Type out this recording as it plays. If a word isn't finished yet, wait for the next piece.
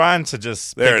trying to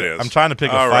just there it is. I'm trying to pick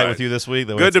a fight with you this week.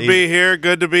 Good to be here.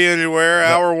 Good to be anywhere.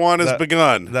 Hour one has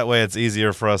begun. That way, it's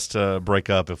easier for us to break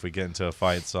up if we get into a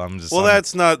fight. So I'm just. Well,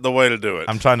 that's not the way to do it.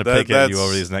 I'm trying to pick at you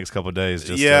over these next couple of days.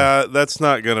 That's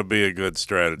not going to be a good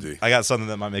strategy. I got something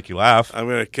that might make you laugh. I'm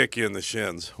going to kick you in the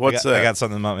shins. What's that? I got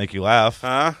something that might make you laugh.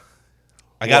 Huh?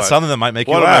 I got something that might make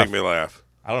you laugh. What'll make me laugh?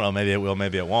 I don't know. Maybe it will.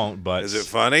 Maybe it won't. But is it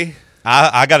funny?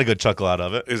 I got a good chuckle out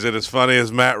of it. Is it as funny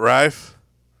as Matt Rife?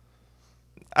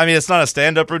 I mean, it's not a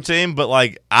stand-up routine, but,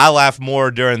 like, I laughed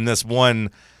more during this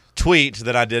one tweet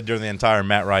than I did during the entire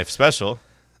Matt Rife special.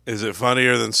 Is it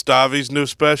funnier than Stavi's new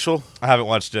special? I haven't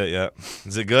watched it yet.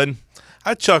 Is it good?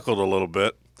 I chuckled a little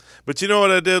bit. But you know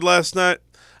what I did last night?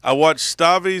 I watched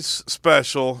Stavi's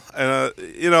special, and,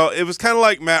 it was kind of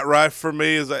like Matt Rife for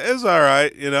me. It was all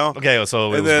right, Okay,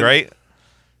 so it was great?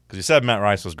 Because you said Matt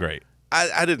Rife was great.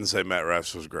 I didn't say Matt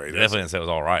Rife was great. You definitely didn't say it was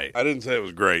all right. I didn't say it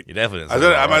was great. You definitely didn't say it was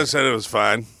all right. I might have said it was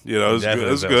fine. It was good. It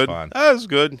was good. It was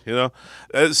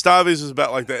good, Stavi's is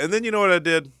about like that. And then you know what I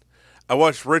did? I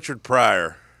watched Richard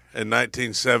Pryor in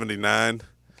 1979.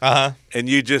 Uh-huh. And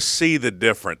you just see the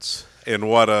difference in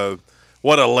what a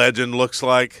legend looks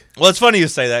like. Well, it's funny you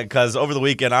say that because over the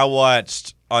weekend I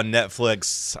watched on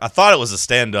Netflix, I thought it was a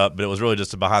stand-up, but it was really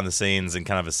just a behind-the-scenes and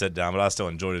kind of a sit-down, but I still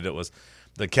enjoyed it. It was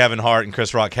the Kevin Hart and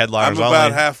Chris Rock headliners only. I'm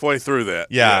about halfway through that.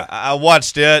 Yeah, I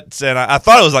watched it, and I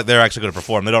thought it was like they were actually going to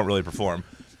perform. They don't really perform.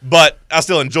 But I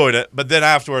still enjoyed it. But then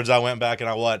afterwards, I went back and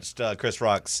I watched Chris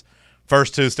Rock's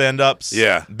first two stand-ups.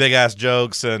 Yeah. Big-ass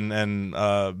jokes and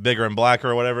Bigger and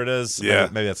Blacker or whatever it is. Yeah.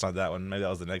 Maybe that's not that one. Maybe that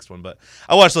was the next one. But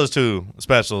I watched those two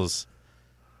specials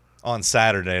on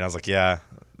Saturday, and I was like, yeah,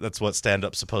 that's what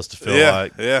stand-up's supposed to feel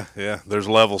like. Yeah. There's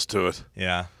levels to it.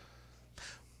 Yeah.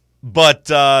 But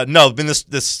no, I mean, this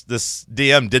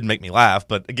DM did make me laugh.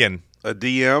 But again, a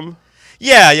DM?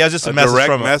 Yeah, it was just a message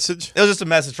direct message. It was just a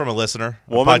message from a listener,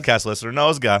 Woman? a podcast listener. No, it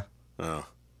was a guy. Oh,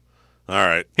 all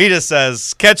right. He just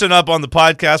says, catching up on the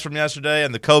podcast from yesterday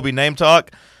and the Kobe name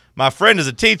talk. My friend is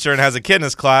a teacher and has a kid in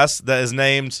his class that is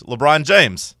named LeBron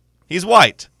James. He's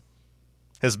white.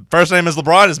 His first name is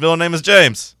LeBron. His middle name is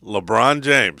James. LeBron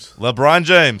James. LeBron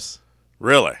James.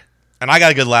 Really? And I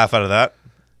got a good laugh out of that.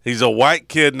 He's a white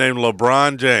kid named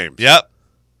LeBron James. Yep.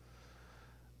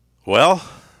 Well,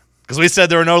 because we said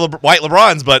there were no white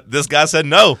LeBrons, but this guy said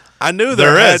no. I knew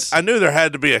there is. I knew there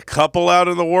had to be a couple out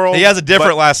in the world. He has a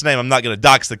different last name. I'm not going to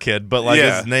dox the kid, but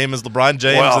his name is LeBron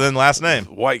James and then last name.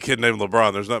 White kid named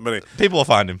LeBron. There's not many. People will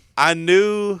find him. I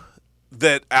knew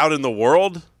that out in the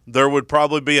world there would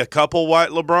probably be a couple white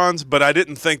LeBrons, but I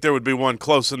didn't think there would be one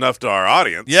close enough to our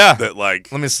audience. Yeah. That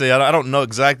let me see. I don't know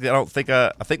exactly. I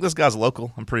think this guy's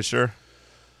local. I'm pretty sure.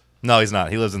 No, he's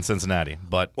not. He lives in Cincinnati.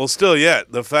 But well, still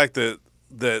yet the fact that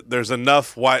there's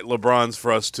enough white LeBrons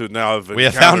for us to now have we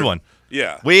have found one.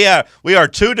 Yeah. We are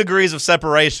 2 degrees of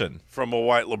separation from a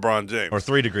white LeBron James. Or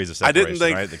 3 degrees of separation. I didn't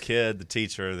think right? The kid, the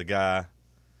teacher, the guy,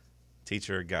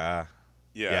 teacher, guy.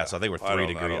 Yeah. So I think we're 3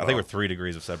 degrees. I think we're 3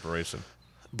 degrees of separation.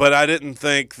 But I didn't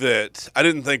think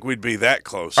we'd be that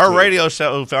close. Our radio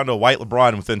show found a white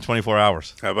LeBron within 24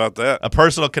 hours. How about that? A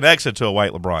personal connection to a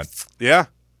white LeBron. Yeah.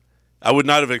 I would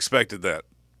not have expected that.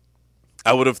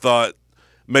 I would have thought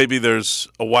maybe there's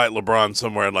a white LeBron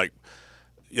somewhere in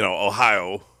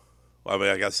Ohio. I mean,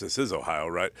 I guess this is Ohio,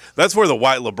 right? That's where the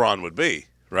white LeBron would be,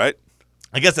 right?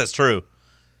 I guess that's true.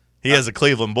 He is a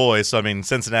Cleveland boy, so, I mean,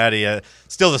 Cincinnati,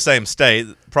 still the same state,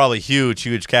 probably huge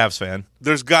Cavs fan.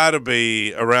 There's got to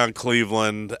be, around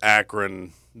Cleveland,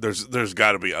 Akron, there's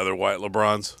got to be other white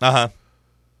LeBrons. Uh-huh.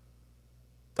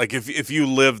 Like, if you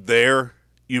lived there,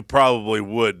 you probably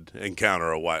would encounter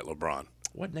a white LeBron.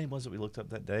 What name was it we looked up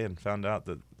that day and found out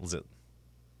that, was it?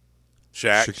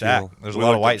 Shaq. There's a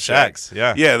lot of white Shaqs.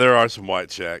 Yeah. Yeah, there are some white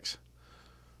Shaqs.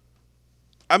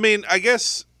 I mean, I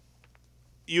guess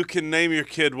you can name your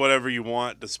kid whatever you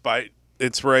want despite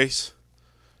its race.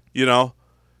 You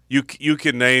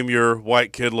can name your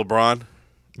white kid LeBron.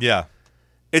 Yeah.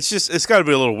 It's got to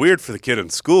be a little weird for the kid in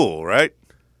school, right?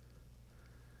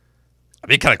 It'd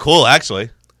be kind of cool, actually.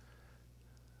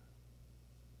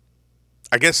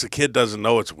 I guess the kid doesn't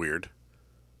know it's weird.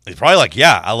 He's probably like,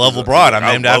 yeah, I love LeBron. I'm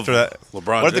named after that.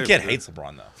 LeBron. What if the kid hates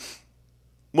LeBron, though?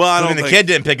 Well, I mean, the kid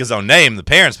didn't pick his own name. The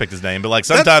parents picked his name. But like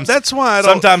sometimes that's why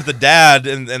sometimes the dad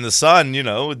and the son,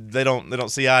 they don't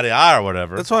see eye to eye or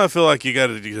whatever. That's why I feel like you got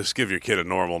to just give your kid a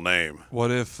normal name.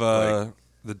 What if the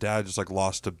dad just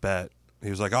lost a bet? He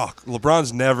was like, "Oh,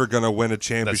 LeBron's never going to win a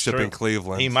championship in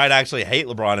Cleveland." He might actually hate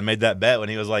LeBron and made that bet when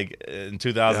he was in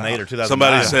 2008 or 2009.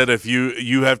 Somebody said if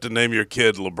you have to name your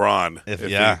kid LeBron.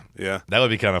 That would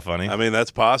be kind of funny. I mean, that's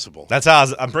possible.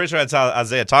 I'm pretty sure that's how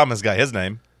Isaiah Thomas got his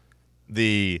name.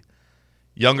 The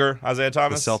Younger Isaiah The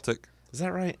Thomas? Celtic. Is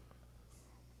that right?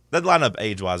 That'd line up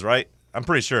age-wise, right? I'm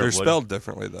pretty sure They're it would. spelled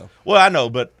differently, though. Well, I know,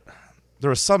 but there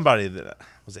was somebody that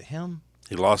 – was it him?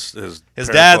 He lost his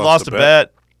Dad lost a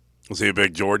bet. Was he a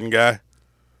big Jordan guy?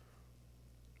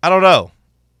 I don't know.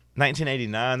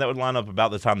 1989, that would line up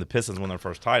about the time the Pistons won their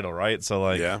first title, right? So,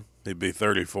 like, Yeah, he'd be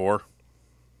 34.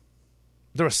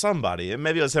 there was somebody.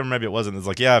 Maybe it was him, or maybe it wasn't. It's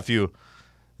like, yeah, if you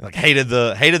like hated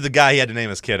the guy he had to name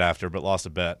his kid after, but lost a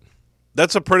bet.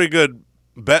 That's a pretty good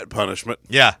bet punishment.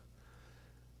 Yeah,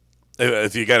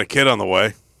 If you got a kid on the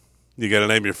way, you got to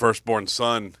name your firstborn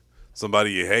son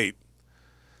somebody you hate.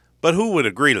 But who would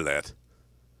agree to that?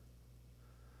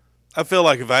 I feel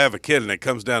like if I have a kid and it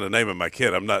comes down to naming my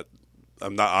kid, I'm not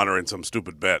honoring some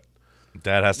stupid bet.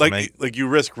 Dad has to Like you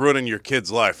risk ruining your kid's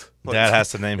life. Dad has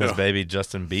to name his baby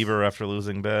Justin Bieber after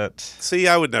losing bet. See,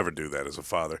 I would never do that as a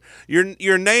father.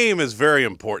 Your name is very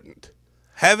important.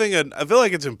 I feel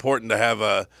like it's important to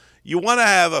have you want to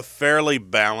have a fairly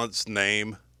balanced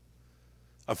name,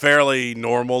 a fairly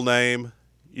normal name.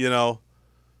 You know,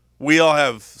 we all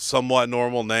have somewhat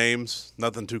normal names.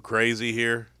 Nothing too crazy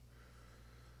here.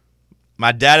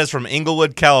 My dad is from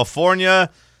Inglewood, California,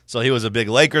 so he was a big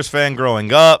Lakers fan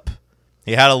growing up.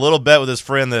 He had a little bet with his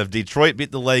friend that if Detroit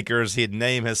beat the Lakers, he'd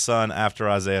name his son after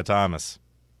Isaiah Thomas.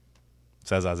 It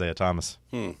says Isaiah Thomas.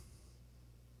 So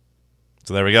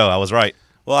there we go. I was right.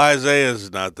 Well, Isaiah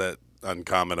is not that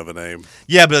uncommon of a name.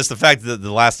 Yeah, but it's the fact that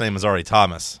the last name is already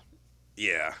Thomas.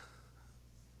 Yeah.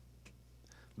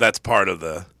 That's part of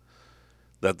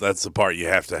that's the part you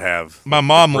have to have. My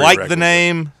mom liked the prerequisite.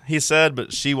 name, he said,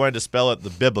 but she wanted to spell it the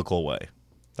biblical way.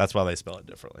 That's why they spell it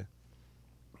differently.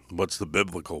 What's the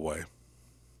biblical way?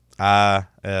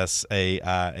 Isaiah.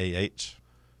 I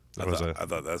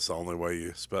thought that's the only way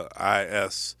you spell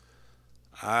Isaiah.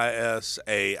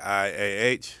 Isaiah.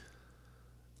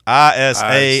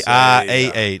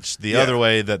 The Yeah. other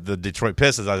way that the Detroit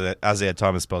Pistons, Isaiah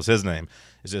Thomas spells his name,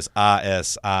 is just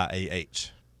Isaiah.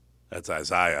 That's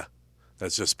Isaiah.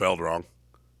 That's just spelled wrong.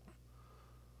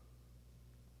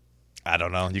 I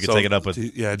don't know. You can So, take it up with do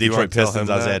you Detroit want to tell Pistons, him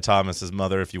that? Isaiah Thomas's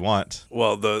mother, if you want.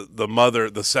 Well,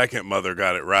 the second mother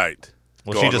got it right.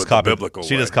 Well, Going she just with the copied. biblical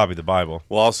She way. just copied the Bible.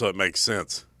 Well, also it makes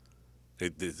sense.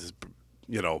 It's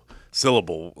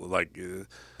syllable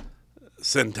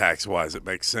syntax wise, it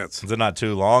makes sense. Is it not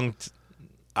too long?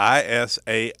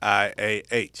 Isaiah.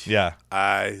 Yeah.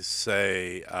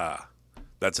 Isaiah.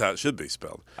 That's how it should be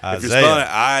spelled. If you're Isaiah. spelling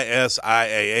it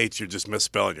Isiah, you're just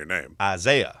misspelling your name.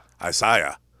 Isaiah.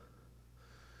 Isaiah.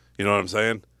 You know what I'm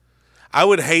saying? I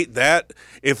would hate that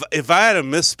if I had a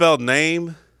misspelled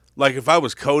name, like if I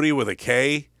was Cody with a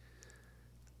K,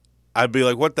 I'd be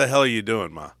like, "What the hell are you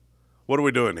doing, Ma? What are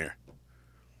we doing here?"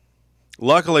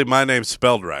 Luckily, my name's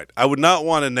spelled right. I would not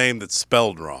want a name that's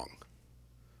spelled wrong.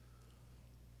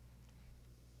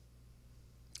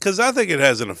 Because I think it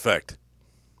has an effect.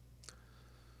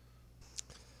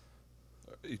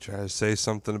 You trying to say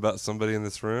something about somebody in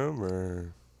this room,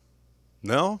 or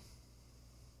No?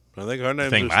 I think our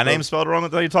names Think are my spelled- name's spelled wrong?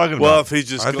 What are you talking about? Well, if he's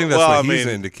just... I think that's well, what I he's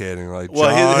mean, indicating. Like, well,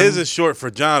 John, his is short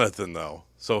for Jonathan, though.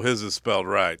 So his is spelled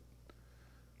right.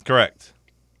 Correct.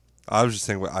 I was just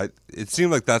saying. It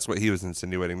seemed like that's what he was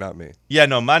insinuating, not me. Yeah,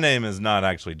 no, my name is not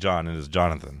actually John. It is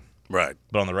Jonathan. Right.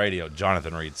 But on the radio,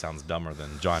 Jonathan Reed sounds dumber than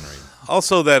John Reed.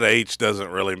 Also, that H doesn't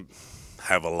really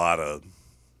have a lot of...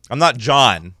 I'm not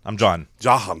John. I'm John.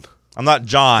 John. I'm not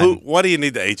John. What do you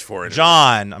need the H for? Anyway?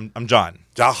 John. I'm John.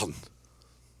 John.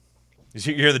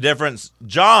 You hear the difference?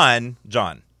 John.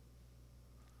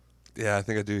 Yeah, I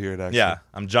think I do hear it. Actually, Yeah,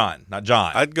 I'm John, not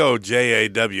John. I'd go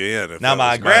JAWN. If Now, that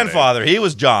my was grandfather, he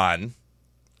was John.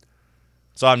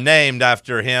 So I'm named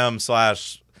after him /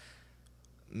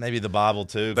 maybe the Bible,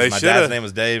 too. 'Cause They my shoulda- dad's name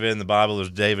was David, and the Bible was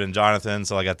David and Jonathan.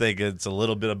 So, I think it's a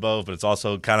little bit of both, but it's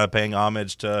also kind of paying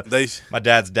homage to my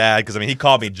dad's dad because, he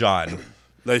called me John.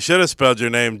 They should have spelled your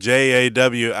name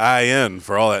JAWIN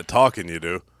for all that talking you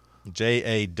do.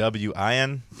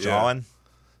 JAWIN? Yeah. John?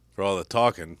 For all the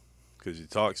talking, because you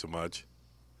talk so much.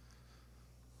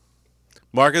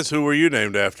 Marcus, who were you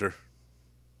named after?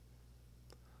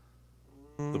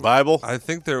 The Bible? I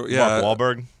think there. Yeah, Mark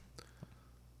Wahlberg?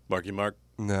 Marky Mark.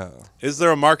 No, Is there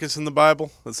a Marcus in the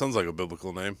Bible? That sounds like a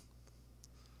biblical name.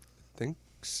 think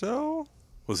so.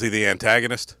 Was he the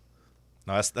antagonist?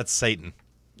 No, that's Satan.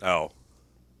 Oh.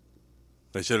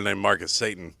 They should have named Marcus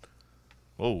Satan.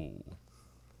 Whoa.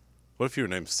 What if you were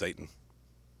named Satan?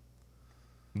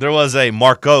 There was a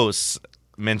Marcos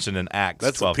mentioned in Acts.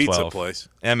 That's a 12:12. pizza place.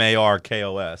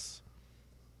 Markos.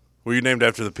 Were you named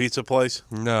after the pizza place?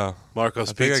 No, Marcos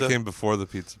I think Pizza? I came before the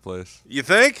pizza place. You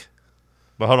think?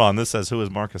 But hold on, this says who is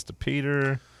Marcus to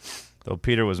Peter? Though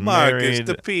Peter was Marcus married.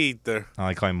 to Peter.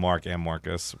 I call him Mark and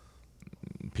Marcus.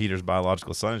 Peter's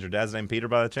biological son. Is your dad's name Peter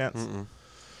by the chance? Mm-mm.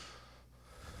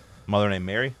 Mother named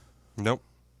Mary? Nope.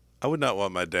 I would not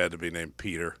want my dad to be named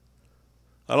Peter.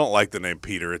 I don't like the name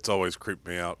Peter. It's always creeped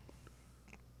me out.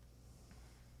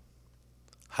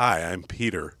 Hi, I'm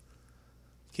Peter.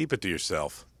 Keep it to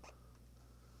yourself.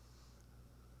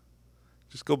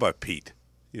 Just go by Pete,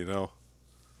 you know?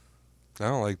 I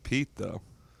don't like Pete, though.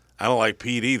 I don't like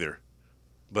Pete either,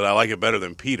 but I like it better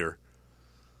than Peter.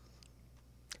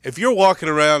 If you're walking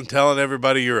around telling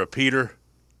everybody you're a Peter,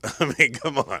 I mean,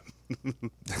 come on.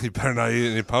 You better not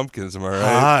eat any pumpkins, am I right?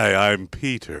 Hi, I'm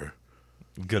Peter.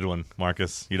 Good one,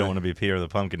 Marcus. You don't want to be Peter the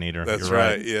Pumpkin Eater. That's You're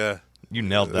right, yeah. You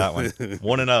nailed that one.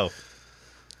 1-0.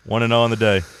 1-0 on the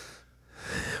day.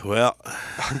 Well,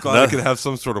 I'm glad I could have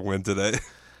some sort of win today.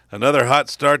 another hot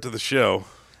start to the show.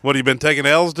 What, have you been taking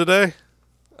L's today?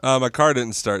 My car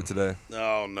didn't start today.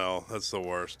 Oh, no. That's the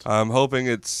worst. I'm hoping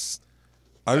I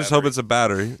just hope it's a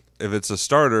battery. If it's a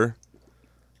starter,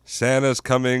 Santa's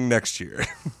coming next year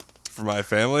for my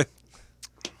family.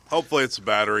 Hopefully it's a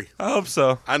battery. I hope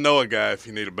so. I know a guy if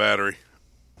you need a battery.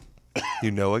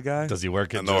 You know a guy? Does he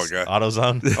work at I know just a guy.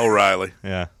 AutoZone? O'Reilly.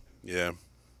 Yeah. Yeah.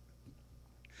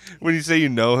 When you say you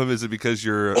know him, is it because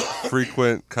you're a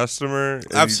frequent customer?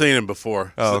 I've seen him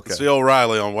before. Oh, okay. It's the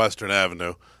O'Reilly on Western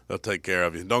Avenue. They'll take care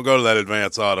of you. Don't go to that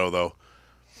Advance Auto, though.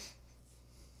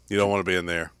 You don't want to be in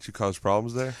there. Did you cause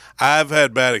problems there? I've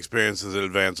had bad experiences at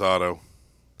Advance Auto.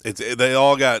 They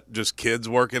all got just kids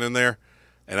working in there,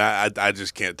 and I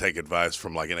just can't take advice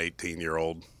from like an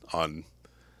 18-year-old on.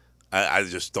 I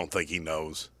just don't think he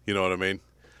knows. You know what I mean?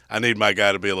 I need my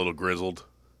guy to be a little grizzled,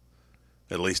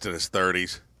 at least in his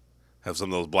 30s. Have some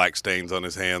of those black stains on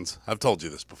his hands. I've told you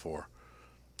this before.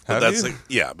 But Have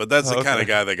you? But that's the kind Okay. of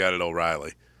guy they got at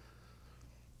O'Reilly.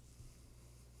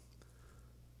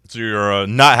 So you're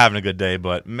not having a good day,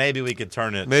 but maybe we could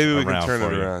turn it Maybe we around can turn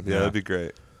for it you. around. Yeah, that'd be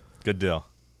great. Good deal.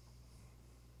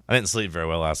 I didn't sleep very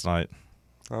well last night.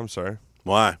 I'm sorry.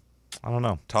 Why? I don't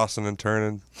know. Tossing and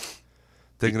turning,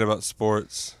 thinking about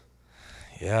sports.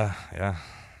 Yeah.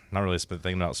 Not really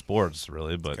thinking about sports,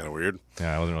 really, but Kind of weird.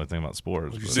 yeah, I wasn't really thinking about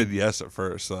sports. You but- said yes at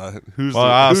first. So who's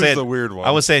Well, the weird one?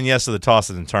 I was saying yes to the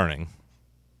tossing and turning.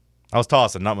 I was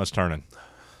tossing, not much turning.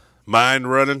 Mind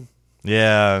running?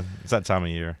 Yeah, it's that time of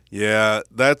year. Yeah,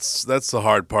 that's the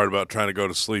hard part about trying to go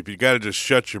to sleep. You got to just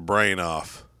shut your brain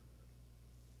off.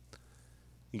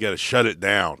 You got to shut it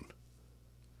down.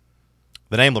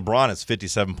 The name LeBron is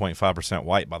 57.5%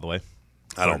 white, by the way.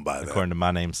 I don't buy that. According to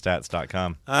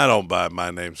mynamestats.com. I don't buy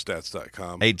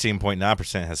mynamestats.com.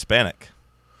 18.9% Hispanic.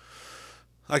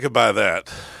 I could buy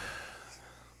that.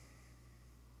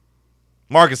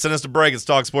 Marcus, send us a break. It's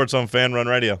Talk Sports on Fanrun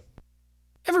Radio.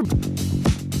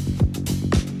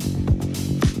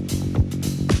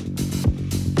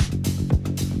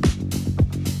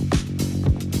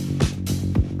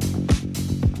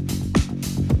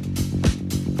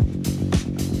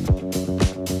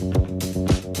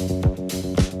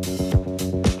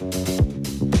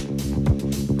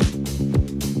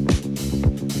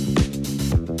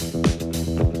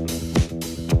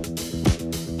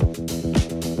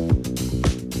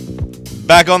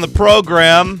 Back on the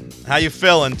program. How you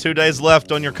feeling? 2 days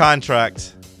left on your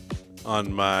contract.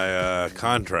 On my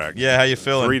contract. Yeah, how you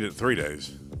feeling? 3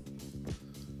 days.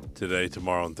 Today,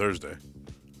 tomorrow, and Thursday.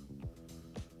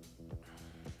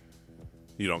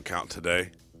 You don't count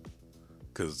today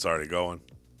because it's already going.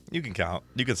 You can count.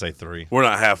 You could say 3. We're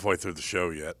not halfway through the show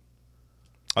yet.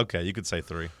 Okay, you could say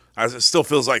 3. It still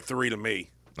feels like 3 to me.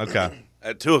 Okay,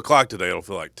 At 2 o'clock today, it'll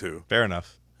feel like 2. fair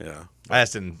enough. Yeah. I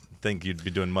just didn't think you'd be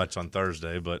doing much on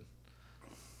Thursday, but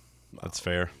that's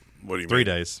fair. What do you 3 mean?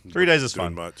 days. 3 days is Doing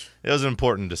fun. much. It was an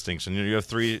important distinction. You have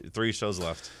three shows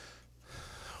left.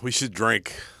 We should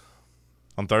drink.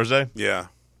 On Thursday? Yeah.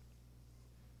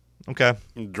 Okay.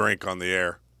 Drink on the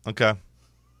air. Okay.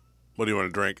 What do you want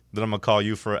to drink? Then I'm going to call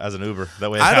you as an Uber.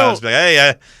 That way I I don't- just be like,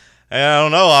 hey, I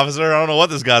don't know, officer. I don't know what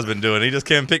this guy's been doing. He just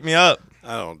came pick me up.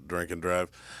 I don't drink and drive.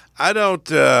 I don't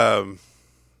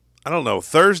know.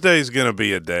 Thursday's going to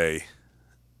be a day.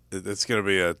 It's going to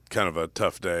be a kind of a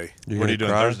tough day. What are you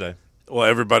doing Thursday? Well,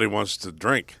 everybody wants to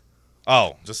drink.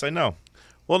 Oh, just say no.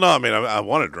 Well, no, I mean, I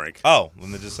want to drink. Oh,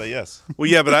 then they just say yes. Well,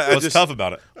 yeah, but I What's just tough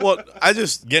about it? Well, I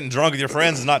just Getting drunk with your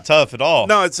friends is not tough at all.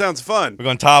 no. It sounds fun. We're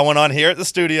going to tie one on here at the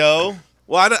studio.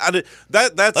 Well, that's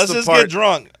Let's the just part. get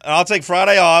drunk. And I'll take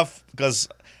Friday off because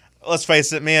let's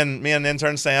face it, me and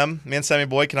intern Sam, me and Sammy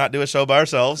Boy cannot do a show by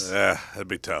ourselves. Yeah, that'd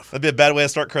be tough. That'd be a bad way to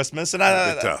start Christmas. And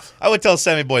That'd be tough. I would tell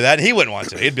Sammy Boy that, and he wouldn't want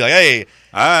to. He'd be like, hey,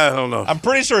 I don't know. I'm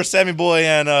pretty sure Sammy Boy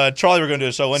and Charlie were going to do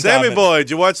a show one time. Sammy Boy,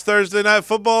 did you watch Thursday Night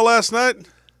Football last night?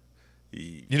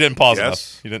 You didn't pause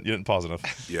Yes. enough. You didn't pause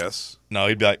enough. Yes. No,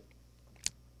 he'd be like,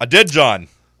 I did, John.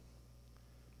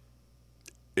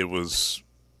 It was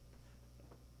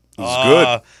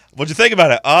good. What'd you think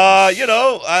about it?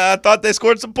 I thought they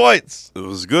scored some points. It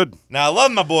was good. Now, I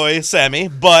love my boy, Sammy,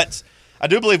 but I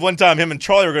do believe one time him and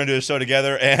Charlie were going to do a show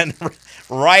together, and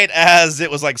right as it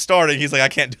was like starting, he's like, I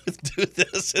can't do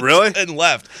this. Really? And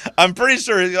left. I'm pretty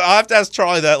sure, I'll have to ask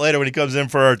Charlie that later when he comes in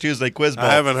for our Tuesday quiz ball.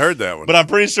 I haven't heard that one. But I'm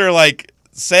pretty sure, like,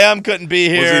 Sam couldn't be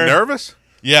here. Was he nervous?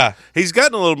 Yeah. He's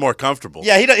gotten a little more comfortable.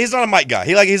 Yeah, he's not a mic guy.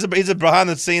 He's a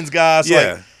behind-the-scenes guy. So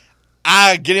Yeah. like,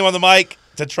 I get him on the mic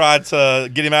to try to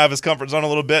get him out of his comfort zone a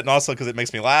little bit, and also because it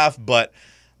makes me laugh. But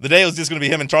the day it was just going to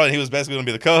be him and Charlie, and he was basically going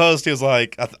to be the co-host. He was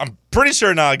like, I'm pretty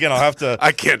sure now. Again, I'll have to.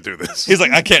 I can't do this. He's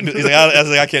like, I can't do. He's like, I was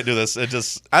like, I can't do this. It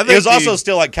just. He was also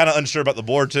still like kind of unsure about the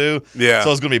board too. Yeah.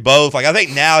 So it's going to be both. Like I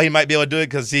think now he might be able to do it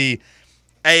because he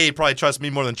probably trusts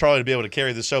me more than Charlie to be able to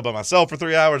carry the show by myself for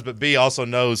 3 hours, but B also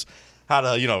knows how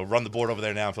to run the board over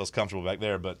there now and feels comfortable back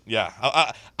there. But yeah,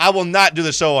 I will not do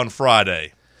the show on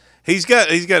Friday. He's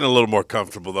getting a little more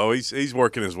comfortable though. He's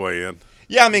working his way in.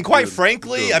 Yeah, I mean, quite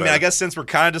frankly, I guess since we're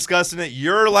kind of discussing it,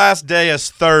 your last day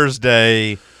is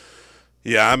Thursday.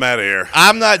 Yeah, I'm out of here.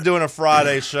 I'm not doing a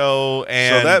Friday show,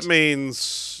 and So that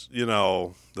means,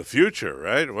 the future,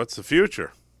 right? What's the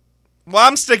future? well,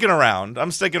 I'm sticking around.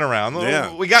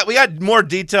 Yeah. We got more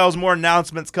details, more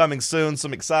announcements coming soon,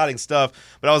 some exciting stuff.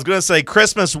 But I was going to say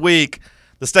Christmas week,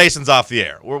 the station's off the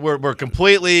air. We're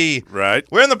completely Right.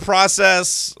 We're in the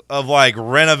process of like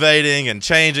renovating and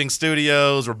changing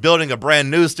studios. We're building a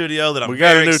brand new studio that I'm We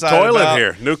got very a new excited toilet about.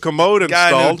 here, new commode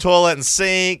Got a new installed. toilet and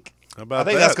sink. How about I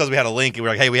think that? that's because we had a link and we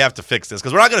were like, hey, we have to fix this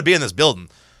because we're not going to be in this building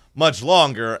much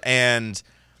longer, and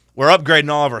we're upgrading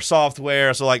all of our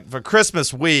software. So like for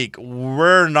Christmas week,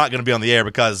 we're not going to be on the air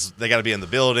because they got to be in the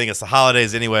building. It's the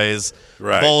holidays anyways,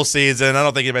 Right. bowl season. I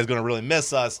don't think anybody's going to really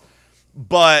miss us.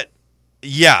 But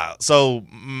yeah, so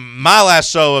my last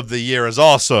show of the year is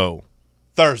also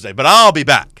Thursday, but I'll be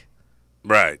back.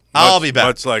 Right. I'll be back.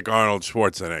 Much like Arnold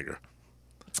Schwarzenegger.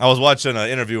 I was watching an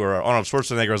interview where Arnold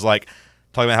Schwarzenegger was like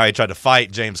talking about how he tried to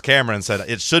fight James Cameron and said,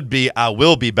 it should be, I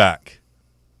will be back.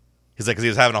 He's like, because he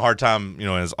was having a hard time, in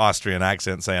his Austrian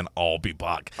accent saying, I'll be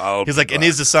back. He's like, it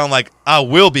needs to sound like, I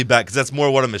will be back, because that's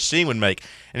more what a machine would make.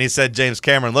 And he said, James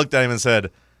Cameron looked at him and said,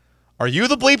 are you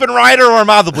the bleeping writer or am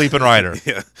I the bleeping writer?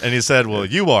 Yeah. And he said, well,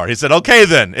 you are. He said, okay,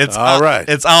 then. It's All right.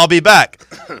 It's I'll be back.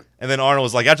 And then Arnold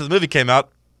was like, after the movie came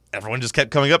out, everyone just kept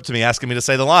coming up to me asking me to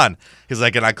say the line. He's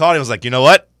like, and I called him. I was like, you know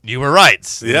what? You were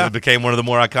right. Yeah. It became one of the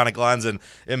more iconic lines in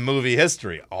movie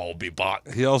history. I'll be back.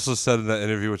 He also said in that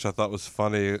interview, which I thought was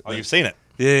funny. Oh, you've seen it.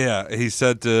 Yeah. He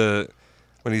said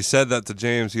when he said that to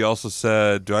James, he also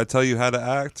said, do I tell you how to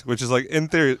act? Which is like, in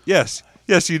theory, yes,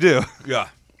 you do. Yeah.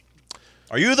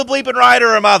 Are you the bleeping writer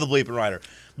or am I the bleeping writer?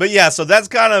 But yeah, so that's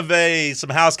kind of some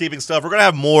housekeeping stuff. We're going to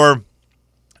have more,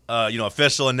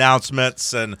 official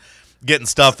announcements and getting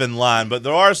stuff in line. But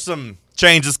there are some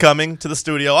changes coming to the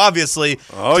studio. Obviously,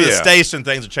 the station,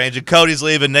 things are changing. Cody's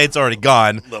leaving. Nate's already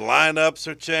gone. The lineups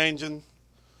are changing.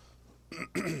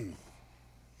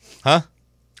 Huh?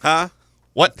 Huh?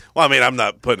 What? Well, I mean, I'm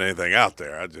not putting anything out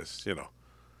there. I just,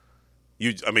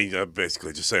 I'm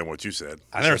basically just saying what you said.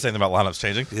 I never said anything about lineups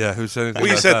changing. Yeah, who said anything Well,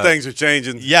 you about said that? things are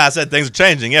changing. Yeah, I said things are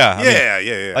changing. Yeah. I mean,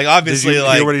 Yeah. Like Did obviously, you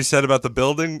like hear what he said about the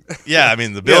building? yeah. I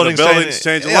mean, the Yeah, building's, the building's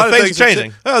changing. Yeah, A lot of things are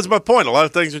changing. That's my point. A lot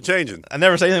of things are changing. I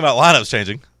never said anything about lineups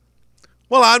changing.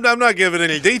 Well, I'm not giving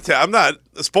any detail. I'm not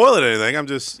spoiling anything. I'm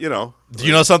just, Do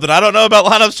you know something I don't know about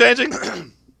lineups changing?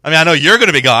 I mean, I know you're going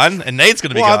to be gone and Nate's going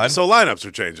to be gone. So lineups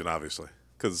are changing, obviously,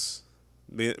 because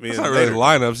me It's and not really Nate are-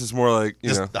 lineups. It's more like,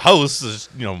 Just the host is,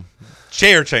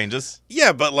 chair changes.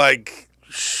 Yeah, but like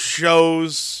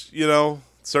shows,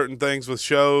 certain things with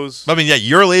shows. I mean, yeah,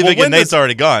 you're leaving when and Nate's does-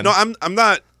 already gone. No, I'm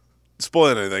not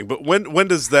spoiling anything. But when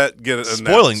does that get announced?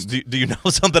 Spoiling. Do you know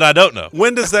something I don't know?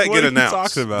 When does that What get are you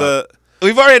announced? talking about?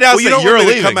 We've already announced You that don't you're want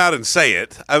me to leaving. come out and say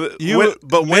it. But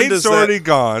when Nate's does already that?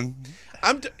 gone.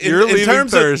 In Leaving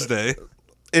terms Thursday.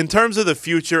 in terms of the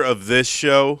future of this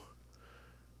show.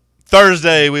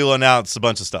 Thursday, we will announce a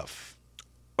bunch of stuff.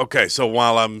 Okay, so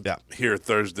while I'm Yeah. here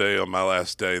Thursday on my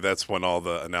last day, that's when all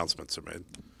the announcements are made.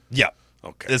 Yeah.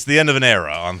 Okay. It's the end of an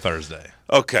era on Thursday.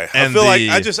 Okay. And I feel like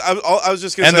the- I was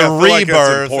just going And to say the I feel like it's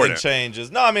rebirth and important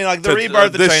changes. No, I mean, like the to- rebirth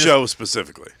and this changes. show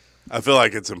specifically. I feel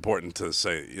like it's important to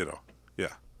say, yeah.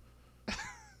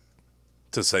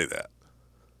 to say that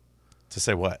To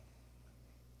say what?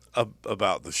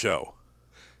 about the show.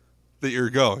 That you're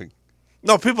going.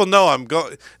 No, people know I'm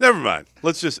going. Never mind.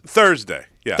 Let's just Thursday.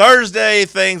 Yeah. Thursday,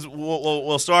 things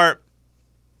we'll start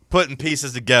putting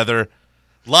pieces together.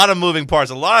 A lot of moving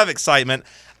parts, a lot of excitement.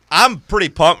 I'm pretty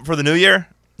pumped for the new year.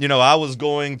 You know, I was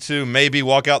going to maybe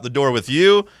walk out the door with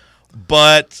you,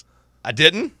 but I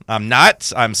didn't. I'm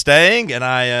not. I'm staying, and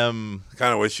I am. I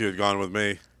kind of wish you had gone with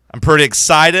me. I'm pretty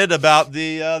excited about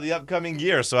the upcoming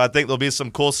year. So I think there'll be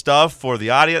some cool stuff for the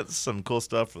audience, some cool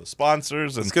stuff for the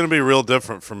sponsors, and It's going to be real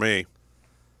different for me.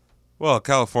 Well,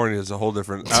 California is a whole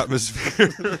different atmosphere.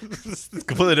 it's a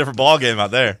completely different ball game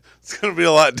out there. It's going to be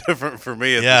a lot different for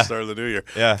me at the start of the new year.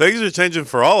 Yeah. Things are changing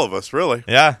for all of us, really.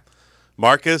 Yeah.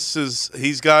 Marcus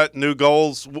he's got new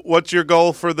goals. What's your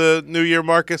goal for the new year,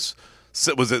 Marcus?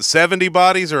 Was it 70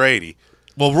 bodies or 80?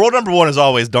 Well, rule number one is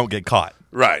always don't get caught.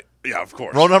 Right. Yeah, of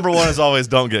course. Rule number one is always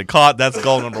don't get caught. That's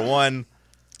goal number one.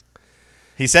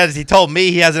 He told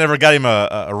me he hasn't ever got him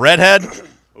a redhead.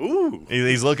 Ooh.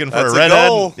 He's looking for That's a redhead.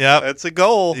 Goal. Yep. That's a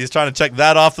goal. He's trying to check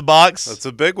that off the box. That's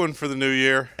a big one for the new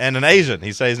year. And an Asian.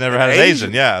 He says he's never had an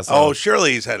Asian. Yeah. So, Oh,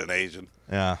 surely he's had an Asian.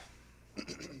 yeah.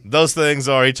 Those things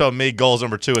are, he told me, goals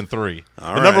number 2 and 3.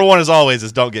 All The number right. one is always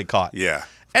is don't get caught. Yeah.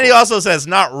 And he also says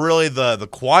not really the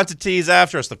quantities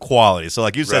after, it's the quality. So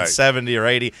like you said, Right. 70 or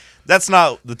 80. That's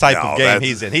not the type of game that's-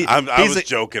 he's in. I was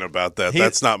joking about that.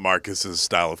 That's not Marcus's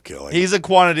style of killing. He's a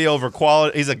quantity over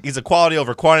quality. He's a quality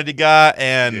over quantity guy,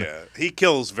 and yeah, he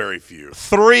kills very few.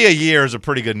 3 a year is a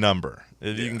pretty good number.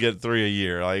 If you can get 3 a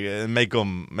year, like and make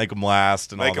them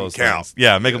last and Make all 'em those count. things.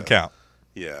 Yeah, make them count.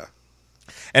 Yeah.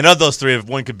 And of those 3, if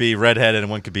one could be redheaded and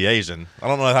one could be Asian. I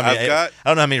don't know how many. I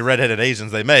don't know how many redheaded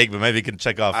Asians they make, but maybe you can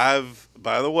check off.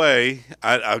 By the way,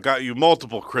 I've got you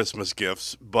multiple Christmas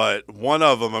gifts, but one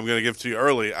of them I'm going to give to you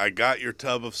early. I got your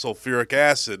tub of sulfuric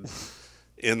acid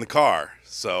in the car,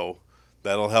 so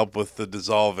that'll help with the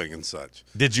dissolving and such.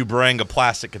 Did you bring a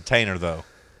plastic container though?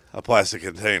 A plastic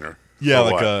container. Yeah, For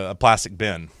like what? a plastic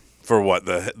bin. For what?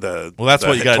 The Well, that's the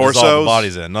what you got to torsos? dissolve the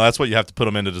bodies in. No, that's what you have to put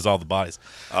them in to dissolve the bodies.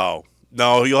 Oh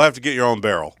no, you'll have to get your own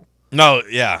barrel. No,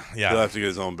 yeah. He'll have to get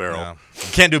his own barrel. Yeah.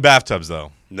 You can't do bathtubs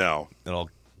though. No. It'll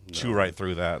chew right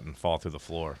through that and fall through the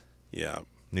floor. Yeah.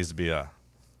 Needs to be a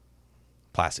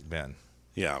plastic bin.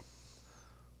 Yeah.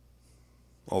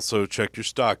 Also, check your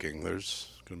stocking. There's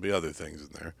going to be other things in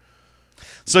there.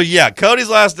 So, yeah, Cody's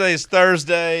last day is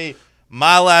Thursday.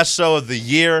 My last show of the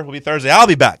year will be Thursday. I'll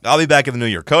be back. I'll be back in the new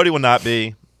year. Cody will not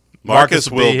be. Marcus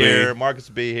will be here. Marcus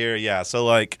will be here. Yeah, so,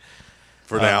 like.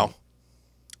 For now.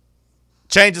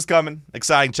 Change is coming.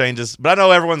 Exciting changes. But I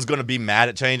know everyone's going to be mad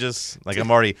at changes. Like,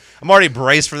 I'm already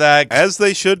braced for that. As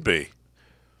they should be.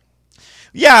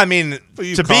 Yeah, I mean,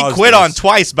 you to be caused quit this. on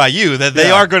twice by you, that they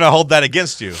Yeah. are going to hold that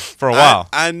against you for a while.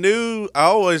 I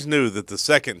always knew that the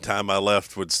second time I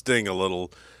left would sting a little.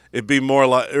 It'd be more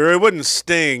like, or it wouldn't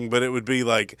sting, but it would be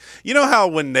like, you know how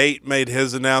when Nate made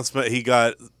his announcement, he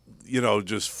got,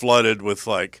 just flooded with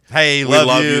like, Hey, we love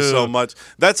love you. you so much.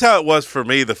 That's how it was for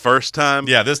me the first time.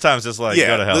 Yeah, this time's just like,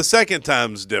 go to hell. The second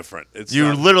time's different. It's You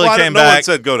not- literally well, came no one back-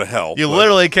 said go to hell. You but-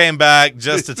 literally came back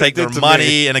just to take their To money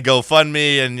me. and a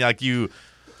GoFundMe, and like you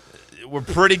were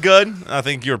pretty good. I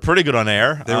think you were pretty good on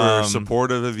air. They were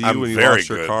supportive of you I'm when you very lost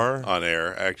your good car. on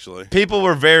air, actually. People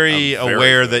were very I'm very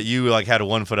aware good. that you like had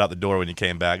 1 foot out the door when you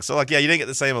came back. So like, yeah, you didn't get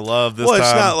the same love this Well, time.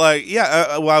 it's not like,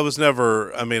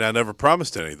 I never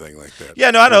promised anything like that.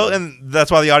 Yeah, no, I know, and that's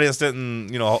why the audience didn't,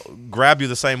 grab you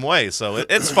the same way. So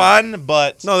it's fun,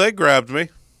 but No, they grabbed me.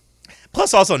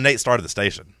 plus also Nate started the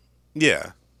station.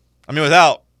 Yeah. I mean,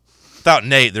 without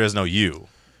Nate, there is no you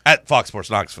at Fox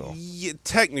Sports Knoxville.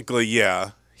 Technically,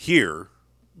 yeah, here.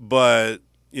 But,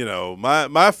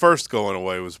 my first going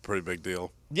away was a pretty big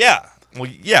deal. Yeah, well,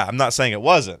 yeah, I'm not saying it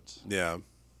wasn't, Yeah.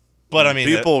 but I mean,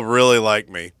 People really like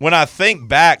me. when I think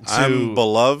back to I'm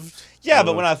beloved. Yeah,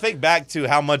 but when I think back to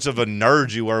how much of a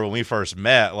nerd you were when we first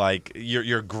met, like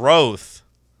your growth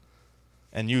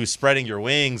and you spreading your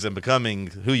wings and becoming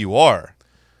who you are,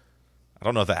 I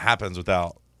don't know if that happens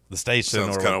without the station.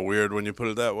 Sounds kind of weird when you put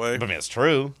it that way. I mean, it's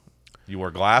true. You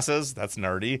wore glasses. That's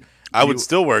nerdy. I would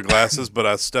still wear glasses, but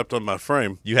I stepped on my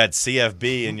frame. You had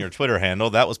CFB in your Twitter handle.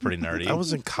 That was pretty nerdy. I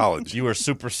was in college. You were a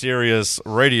super serious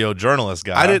radio journalist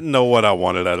guy. I didn't know what I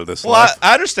wanted out of this Well, life.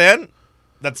 I understand.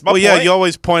 That's my point. You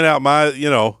always point out my,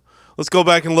 Let's go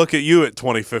back and look at you at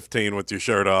 2015 with your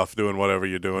shirt off, doing whatever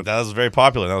you're doing. That was very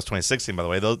popular. That was 2016, by the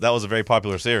way. That was a very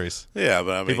popular series. Yeah,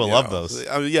 but I mean, People love those.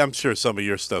 Yeah, I'm sure some of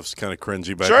your stuff's kind of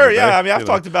cringy back Sure, in the yeah. day, I mean, I've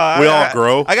talked about. We all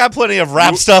grow. I got plenty of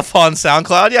rap stuff on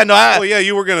SoundCloud. Yeah, no. Well, yeah,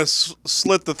 you were gonna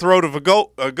slit the throat of a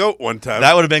goat one time.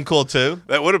 That would have been cool too.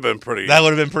 That would have been pretty. That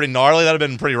would have been pretty gnarly. That would have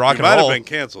been pretty rock and might roll. have been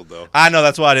canceled though. I know,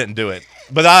 that's why I didn't do it.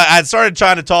 But I started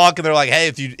trying to talk, and they're like, "Hey,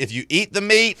 if you eat the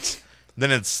meat,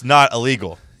 then it's not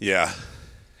illegal." Yeah,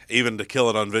 even to kill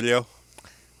it on video.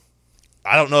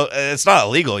 I don't know. It's not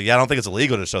illegal. Yeah, I don't think it's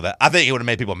illegal to show that. I think it would have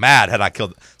made people mad had I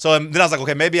killed. So then I was like,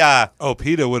 okay, maybe I. Oh,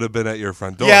 PETA would have been at your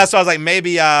front door. Yeah, so I was like,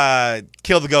 maybe I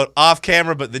kill the goat off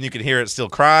camera, but then you can hear it still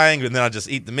crying, and then I just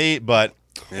eat the meat. But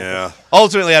Yeah.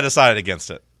 ultimately, I decided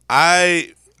against it.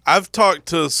 I've talked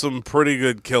to some pretty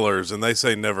good killers, and they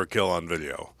say never kill on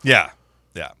video. Yeah.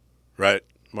 Right,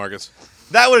 Marcus?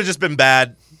 That would have just been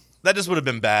bad. That just would have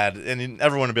been bad, and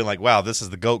everyone would have been like, "Wow, this is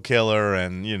the goat killer,"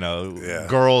 and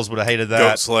girls would have hated that.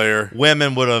 Goat slayer.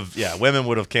 Women would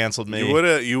have canceled me.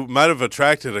 You might have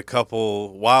attracted a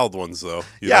couple wild ones though.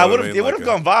 You Yeah, know what I mean? it would have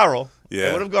gone viral. Yeah.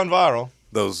 It would have gone viral.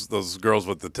 Those girls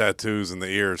with the tattoos and the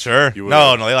ears. Sure. You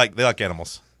No, would've- they like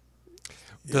animals.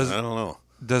 I don't know.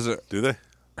 Does it Do they?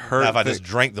 hurt? Now, if I just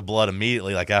drank the blood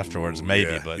immediately, like afterwards,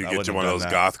 maybe. Yeah. But you I get wouldn't you have one of done those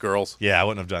that. goth girls. Yeah, I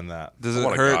wouldn't have done that. Does I it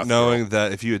want a hurt goth knowing girl.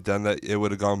 that if you had done that, it would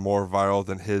have gone more viral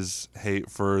than his hate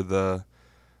for the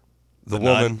The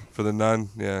woman, nun? for the nun?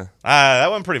 Yeah. That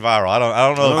went pretty viral. I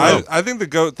don't know. I think the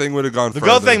goat thing would have gone The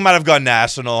further. goat thing might have gone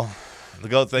national. The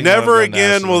goat thing. might have Never gone again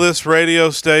national. will this radio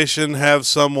station have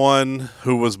someone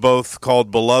who was both called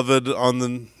beloved on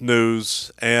the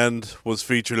news and was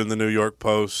featured in the New York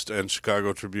Post and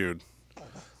Chicago Tribune.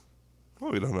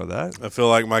 Well, we don't know that. I feel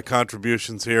like my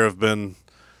contributions here have been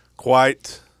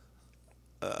quite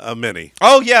a many.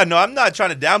 Oh yeah, no, I'm not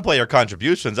trying to downplay your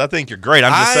contributions. I think you're great.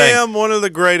 I'm just I saying. am one of the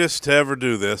greatest to ever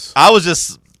do this. I was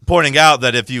just pointing out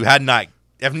that if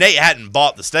Nate hadn't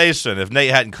bought the station, if Nate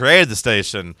hadn't created the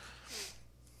station,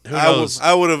 who knows?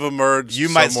 I would have emerged. You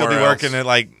might still be somewhere working else. at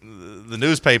like the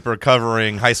newspaper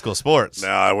covering high school sports. No,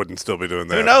 I wouldn't still be doing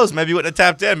that. Who knows? Maybe you wouldn't have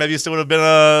tapped in. Maybe you still would have been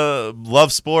a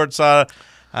love sports.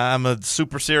 I'm a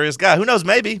super serious guy. Who knows?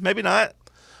 Maybe not.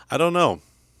 I don't know.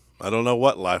 I don't know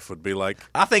what life would be like.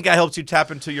 I think I helped you tap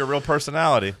into your real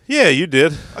personality. Yeah, you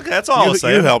did. Okay, that's all I was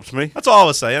saying. You helped me. That's all I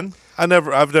was saying. I've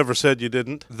never said you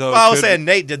didn't. Though Well, I it was could- saying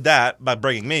Nate did that by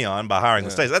bringing me on, by hiring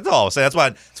the station. That's all I was saying. That's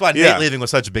why Yeah. Nate leaving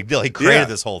was such a big deal. He created Yeah.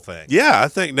 this whole thing. Yeah, I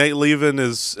think Nate leaving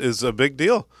is a big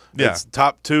deal. Yeah. It's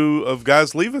top 2 of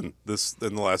guys leaving this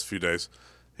in the last few days.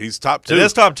 He's top 2. It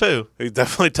is top 2. He's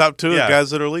definitely top 2 Yeah. of guys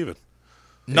that are leaving.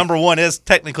 Number 1 is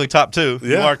technically top 2.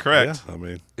 You are correct. Yeah, I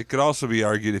mean, It could also be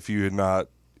argued if you had not,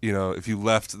 if you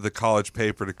left the college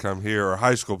paper to come here, or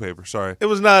high school paper, sorry. it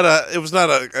was not a. It was not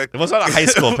a high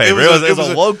school paper. It it was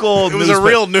a local It was newspaper. a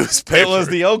real newspaper. It was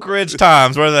the Oak Ridge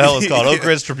Times. Where the hell it's called? Oak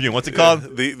Ridge Tribune. What's it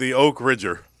called? the Oak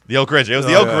Ridger. The Oak Ridge. It was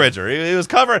the Oh, Oak yeah. Ridger. He was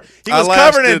covering. He I was last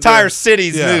covering an did entire the-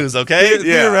 city's Yeah. news. Okay,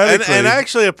 Yeah, Theoretically. and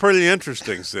actually a pretty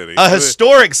interesting city. a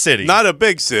historic city, not a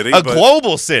big city, a but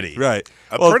global city. Right.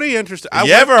 a Well, pretty interesting.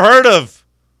 You ever heard of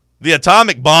the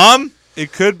atomic bomb?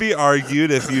 it could be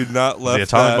argued if you'd not left The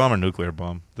atomic that- bomb or nuclear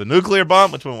bomb? The nuclear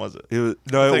bomb. Which one was it? It was,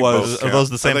 I no, it think was. both Are those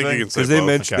the count. same I think thing? you can say Because they both.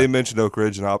 mentioned Okay. they mentioned Oak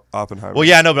Ridge and Oppenheimer. Well,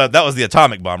 yeah, I know, but that was the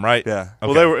atomic bomb, right? Yeah.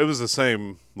 Well, Okay. it was the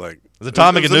same. Like Is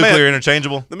atomic it was and the nuclear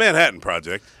interchangeable? the Manhattan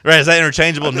Project. Right? Is that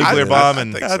interchangeable? I think- Nuclear I- bomb I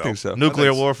and think I think so. nuclear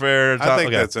I think so. warfare. I think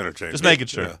okay. that's interchangeable. Just making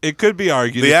sure. Yeah. It could be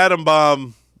argued. The atom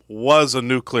bomb was a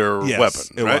nuclear Yes, weapon,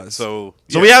 it right? was. So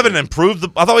we haven't improved the.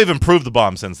 I thought we've improved the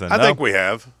bomb since then. I no? think we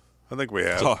have. I think we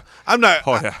have. Oh. I'm not.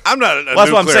 Oh, yeah. I'm not. A Well,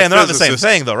 that's what I'm nuclear saying. They're not the same physicist.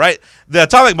 thing, though, right? The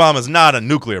atomic bomb is not a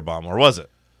nuclear bomb, or was it?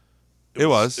 It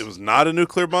was. It was not a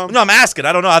nuclear bomb. No, I'm asking.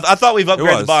 I don't know. I thought we've upgraded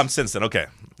the was. bomb since then. Okay.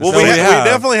 Well, No, we we have.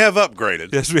 definitely have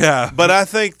upgraded. Yes, we have. But I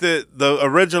think that the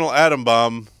original atom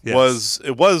bomb Yes.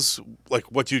 was like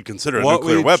what you'd consider a What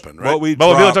nuclear we- weapon, right? What we But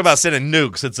when people dropped- talk about sending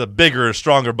nukes, it's a bigger,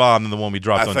 stronger bomb than the one we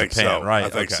dropped I on think Japan, so. right? I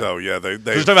think Okay. so. Yeah, they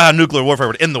We're talking about how nuclear warfare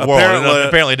would end the world. Apparently-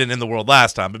 Apparently, it didn't end the world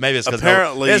last time, but maybe it's because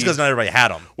not everybody had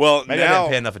them. well Maybe I now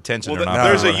didn't pay enough attention. well, or not.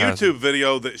 there's a No, it hasn't. YouTube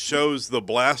video that shows the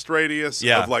blast radius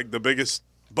Yeah. of like the biggest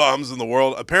bombs in the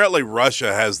world. Apparently,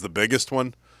 Russia has the biggest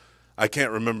one. I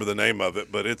can't remember the name of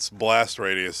it, but its blast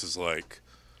radius is like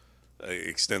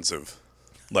extensive.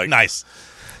 Like Nice.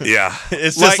 yeah,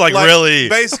 It's just like really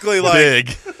basically like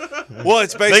big. well,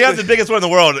 it's basically They got the biggest one in the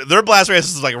world. Their blast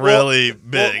radius is like really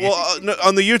big. Well,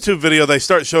 on the YouTube video, they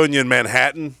start showing you in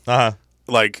Manhattan, Uh-huh.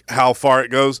 like how far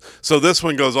it goes. So this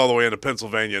one goes all the way into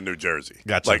Pennsylvania and New Jersey.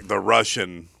 Gotcha. Like the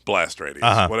Russian blast radius,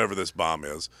 Uh-huh. whatever this bomb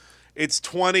is. it's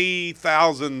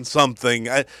 20,000 something.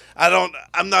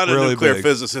 I'm not a Really nuclear big.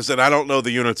 physicist, and I don't know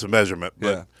the units of measurement.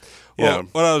 But, Well,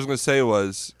 what I was going to say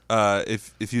was,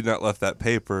 if you'd not left that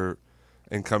paper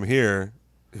and come here,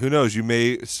 who knows? You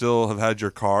may still have had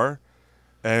your car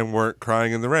and weren't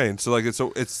crying in the rain. So like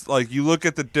it's like you look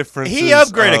at the differences. He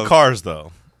upgraded cars,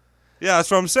 though. Yeah,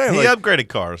 that's what I'm saying. He Like, upgraded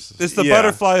cars. it's the Yeah.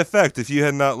 butterfly effect. If you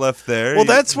had not left there, Well,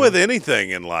 that's with anything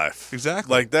in life.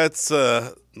 Exactly. Like that's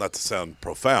not to sound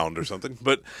profound or something,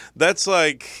 but that's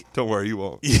like Don't worry, you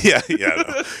won't. yeah.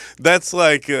 No. That's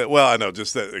like well, I know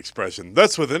just that expression.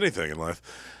 That's with anything in life.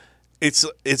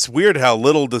 It's weird how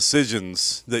little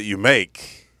decisions that you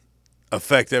make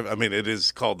affect. I mean, it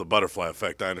is called the butterfly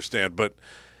effect. I understand, but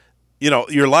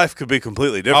your life could be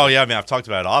completely different. Oh, yeah. I mean, I've talked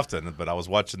about it often, but I was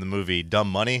watching the movie Dumb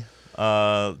Money 2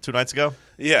 nights ago.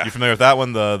 Yeah. You familiar with that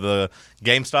one, the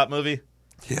GameStop movie?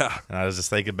 Yeah. And I was just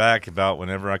thinking back about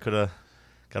whenever I could have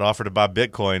got offered to buy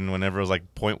Bitcoin whenever it was like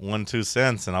 0.12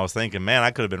 cents, and I was thinking, man,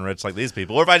 I could have been rich like these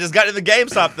people. Or if I just got into the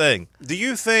GameStop thing. Do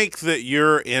you think that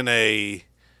you're in a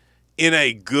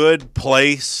good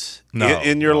place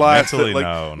in your life? Absolutely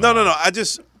that, no. I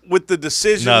just with the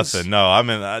decisions. Nothing. No, I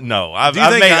mean, no. I've Do you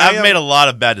think I've made a lot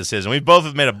of bad decisions. We both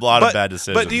have made a lot of bad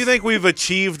decisions. But do you think we've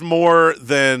achieved more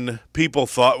than people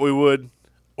thought we would,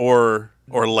 or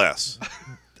less?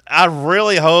 I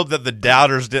really hope that the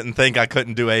doubters didn't think I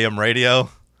couldn't do AM radio.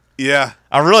 Yeah,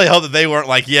 I really hope that they weren't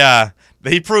like, yeah,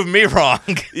 he proved me wrong.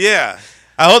 yeah.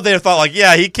 I hope they thought like,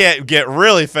 yeah, he can't get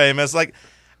really famous. Like,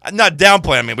 not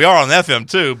downplaying. I mean, we are on FM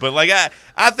too, but like,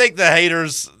 I think the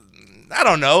haters. I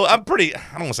don't know. I don't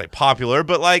want to say popular,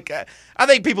 but like, I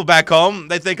think people back home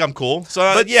they think I'm cool. So,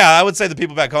 But- yeah, I would say the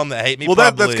people back home that hate me. Well,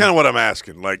 probably. that's kind of what I'm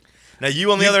asking. Like, Now,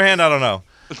 you on the other hand, I don't know.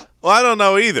 well, I don't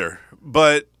know either,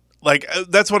 but like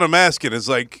that's what I'm asking. Is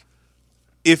like,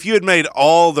 if you had made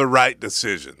all the right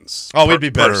decisions, Oh, we'd be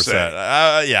per better se.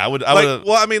 set. Yeah, I would. I Like, would.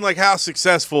 well, I mean, like, how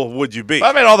successful would you be? If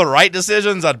I made all the right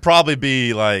decisions, I'd probably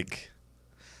be like,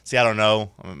 see, I don't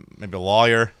know, maybe a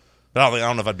lawyer. But I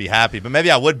don't know if I'd be happy. But maybe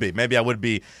I would be. Maybe I would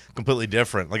be completely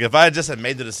different. Like if I just had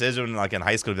made the decision, like in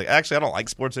high school, to be like, actually, I don't like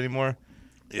sports anymore.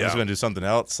 I'm just going to do something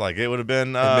else. Like it would have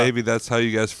been. And maybe that's how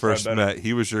you guys first better. met.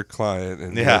 He was your client,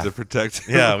 and you Yeah. had to protect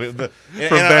him. Yeah. In an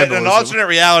vandalism. alternate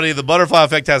reality, the butterfly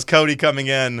effect has Cody coming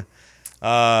in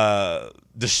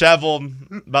disheveled,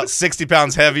 about 60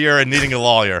 pounds heavier, and needing a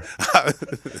lawyer.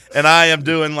 And I am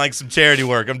doing like some charity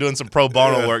work. I'm doing some pro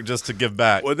bono work just to give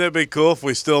back. Wouldn't it be cool if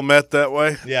we still met that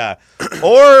way? Yeah.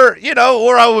 Or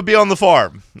I would be on the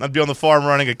farm. I'd be on the farm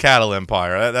running a cattle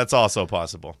empire. That's also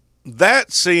possible.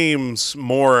 That seems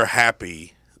more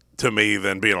happy to me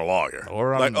than being a lawyer.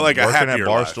 Or I'm like a working at happier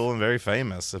life. Barstool and very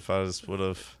famous. If I just would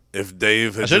have, If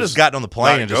Dave had I should have just gotten on the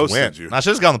plane not and just ghosted went. you. I should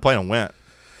have just gotten on the plane and went.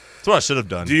 That's what I should have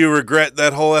done. Do you regret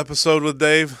that whole episode with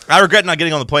Dave? I regret not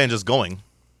getting on the plane and just going.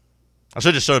 I should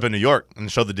have just showed up in New York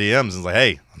and showed the DMs and was like,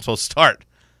 hey, I'm supposed to start.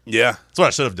 Yeah. That's what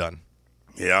I should have done.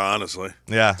 Yeah, honestly.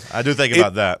 Yeah, I do think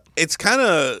about that.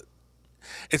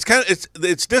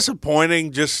 It's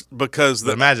disappointing just because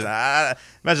But imagine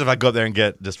if I go up there and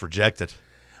get just rejected.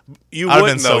 you I'd have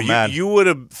wouldn't been so though. mad. You would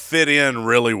have fit in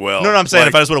really well. No, I'm saying Like,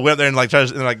 if I just would have went there and like try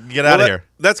to get out of here.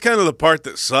 That's kind of the part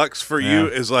that sucks for you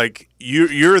Yeah. is like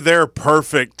you're there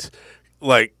perfect,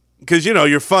 like because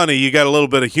you're funny. You got a little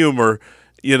bit of humor.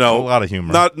 A lot of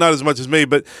humor. Not as much as me,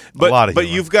 but lot of but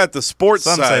humor. you've got the sports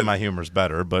Some side. say my humor's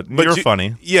better, but you're you-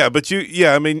 funny. Yeah, but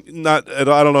I mean, not. I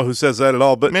don't know who says that at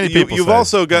all. But Many people you've say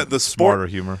also got the smarter sport.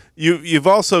 humor. You've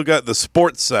also got the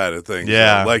sports side of things.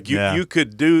 Yeah, though. Like yeah. you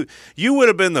could do. You would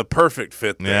have been the perfect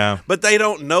fit there. Yeah. But they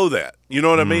don't know that. You know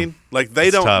what I mean? Like they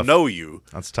It's don't tough. know you.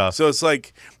 That's tough. So it's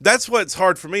like that's what's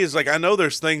hard for me is like I know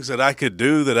there's things that I could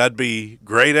do that I'd be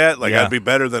great at. Like Yeah. I'd be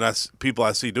better than people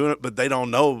I see doing it, but they don't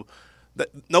know. That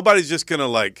nobody's just gonna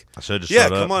like. I should have just Yeah,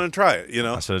 showed up. come on and try it.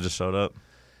 I should have just showed up.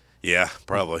 Yeah,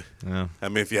 probably. Yeah, I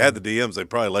mean, if you had the DMs, they'd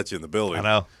probably let you in the building. I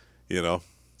know.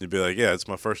 You'd be like, "Yeah, it's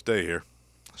my first day here."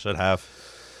 I should have.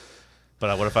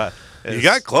 But what if You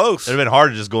got close. It'd have been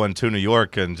hard to just go into New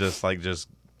York and just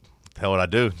hell, what I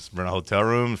do? Just rent a hotel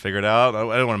room, figure it out. I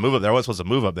didn't want to move up there. I wasn't supposed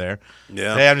to move up there.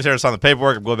 Yeah. Hey, I'm just here to sign the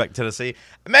paperwork. I'm going back to Tennessee.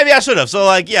 Maybe I should have. So,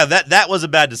 that was a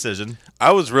bad decision.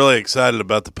 I was really excited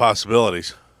about the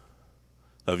possibilities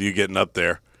of you getting up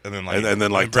there, And then, and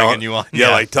then bringing telling you on. Yeah,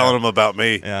 like telling them about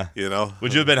me. Yeah. Would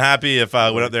Would you have been happy if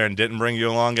I went up there and didn't bring you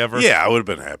along ever? Yeah, I would have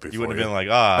been happy. You for would have been like,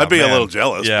 ah, I'd be man. a little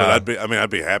jealous, Yeah. but I'd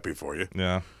be happy for you.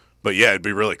 Yeah. But yeah, it'd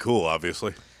be really cool.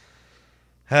 Obviously,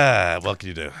 What can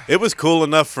you do? it was cool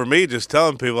enough for me just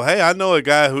telling people, "Hey, I know a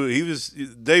guy who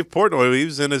Dave Portnoy. He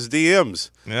was in his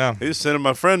DMs. Yeah. He was sending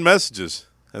my friend messages,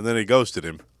 and then he ghosted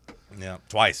him." Yeah.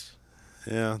 Twice.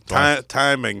 Yeah.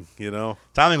 Timing,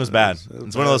 Timing was bad. It was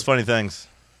It's one of those funny things.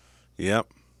 Yep.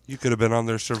 You could have been on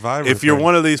their Survivor. If you're thing.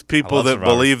 one of these people love that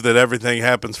Survivor. believe that everything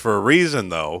happens for a reason,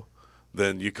 though,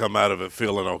 then you come out of it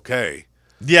feeling okay.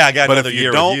 Yeah, I got But another if year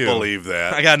you don't with you. believe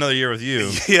that, I got another year with you.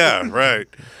 yeah, right.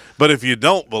 But if you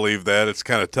don't believe that, it's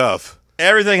kind of tough.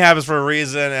 Everything happens for a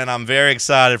reason, and I'm very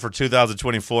excited for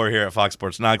 2024 here at Fox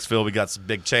Sports Knoxville. We got some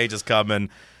big changes coming.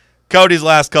 Cody's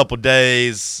last couple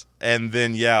days, and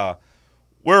then,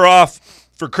 we're off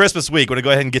for Christmas week. We're going to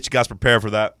go ahead and get you guys prepared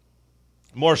for that.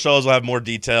 More shows will have more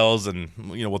details, and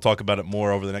we'll talk about it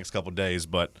more over the next couple days.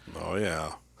 But Oh,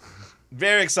 yeah.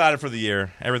 very excited for the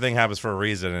year. Everything happens for a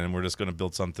reason, and we're just going to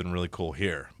build something really cool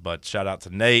here. But shout out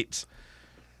to Nate.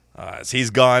 As he's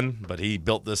gone, but he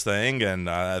built this thing, and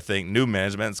I think new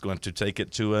management is going to take it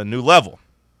to a new level.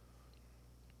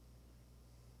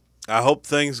 I hope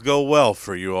things go well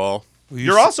for you all.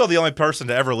 You're also the only person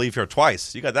to ever leave here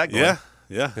twice. You got that going.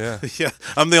 Yeah.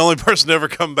 I'm the only person to ever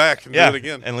come back and do it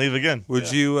again. And leave again.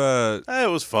 Would you? It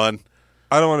was fun.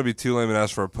 I don't want to be too lame and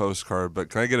ask for a postcard, but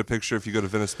can I get a picture if you go to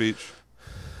Venice Beach?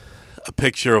 A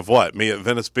picture of what? Me at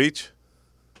Venice Beach?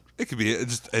 It could be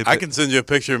just. I can send you a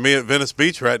picture of me at Venice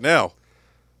Beach right now.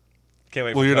 Can't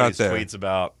wait Well, for you're not Cody's there. tweets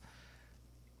about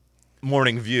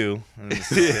morning view. And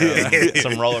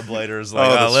some rollerbladers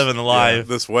living the life.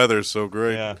 This weather's so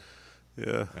great.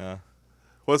 Yeah.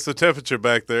 What's the temperature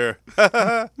back there?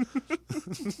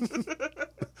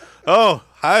 Oh,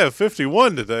 high of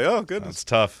 51 today. Oh, goodness. That's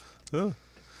tough.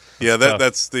 Yeah, tough.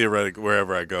 that's theoretic.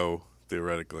 Wherever I go,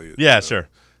 theoretically. Yeah, sure.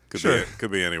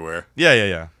 Could be anywhere.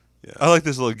 Yeah. I like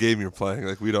this little game you're playing.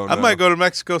 Like we don't. I know. might go to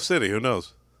Mexico City. Who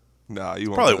knows? Nah, you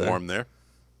won't. Probably go there. warm there.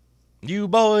 You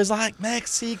boys like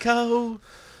Mexico.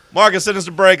 Marcus, send us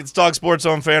a break. It's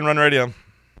TalkSports on Fanrun Radio.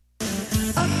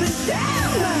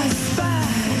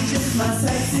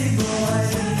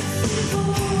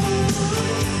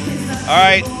 All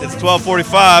right, it's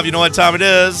 12:45. You know what time it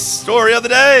is. Story of the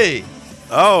day.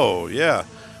 Oh, yeah.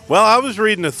 Well, I was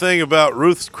reading a thing about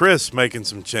Ruth's Chris making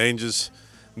some changes.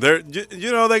 They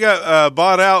got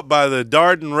bought out by the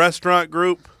Darden Restaurant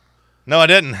Group. No, I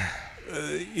didn't.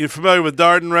 You familiar with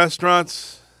Darden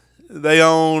Restaurants? They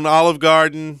own Olive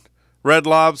Garden, Red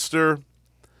Lobster,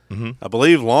 I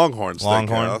believe Longhorn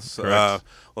Steakhouse. Correct.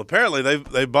 Well, apparently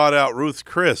they bought out Ruth's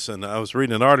Chris, and I was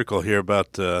reading an article here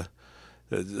about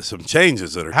some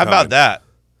changes that are How coming. about that?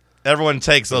 Everyone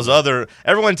takes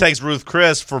Everyone takes Ruth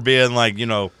Chris for being like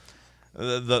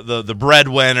the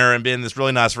breadwinner and being this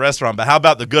really nice restaurant. But how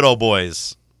about the good old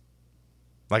boys,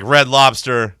 like Red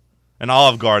Lobster and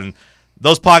Olive Garden?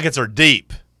 Those pockets are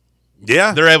deep.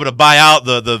 Yeah. They're able to buy out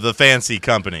the fancy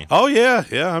company Oh, yeah.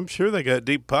 Yeah, I'm sure they got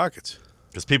deep pockets.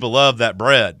 because people love that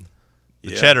bread,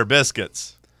 the Yeah. cheddar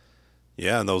biscuits.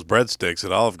 Yeah, and those breadsticks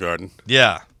at Olive Garden.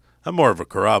 Yeah, I'm more of a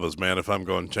Carrabba's man if I'm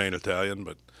going chain Italian,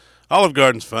 but Olive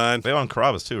Garden's fine. they own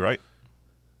Carrabba's too, right?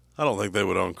 I don't think they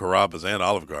would own Carrabba's and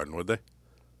Olive Garden, would they?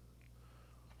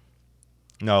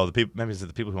 No, the people. Maybe is it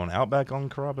the people who own Outback own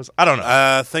Carrabba's? I don't know.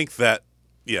 I think that,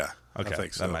 yeah. Okay, I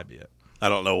think so. that might be it. I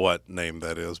don't know what name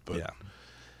that is, but Yeah.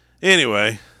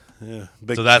 anyway, yeah.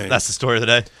 Big So change. that's the story of the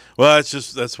day. Well,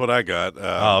 that's what I got.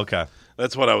 Oh, okay.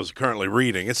 That's what I was currently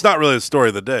reading. It's not really the story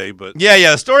of the day, but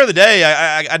Yeah. The story of the day.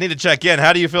 I need to check in.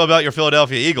 How do you feel about your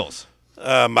Philadelphia Eagles?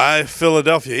 my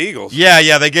Philadelphia Eagles.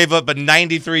 Yeah. They gave up a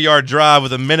 93-yard drive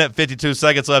with 1:52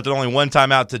 seconds left and only one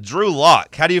timeout to Drew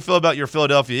Lock. How do you feel about your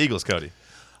Philadelphia Eagles, Cody?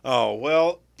 Oh,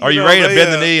 well. Are you ready to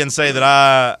bend the knee and say that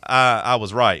I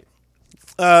was right?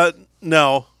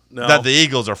 No. That the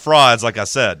Eagles are frauds, like I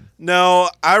said. No,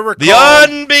 I recall. The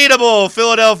unbeatable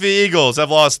Philadelphia Eagles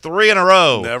have lost 3 in a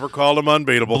row. Never called them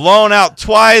unbeatable. Blown out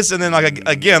twice, and then,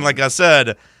 like I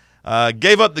said,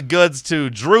 gave up the goods to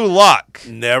Drew Lock.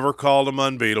 Never called them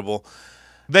unbeatable.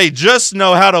 They just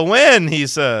know how to win, he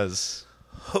says.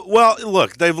 Well,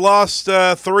 look, they've lost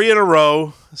 3 in a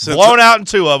row. Blown out in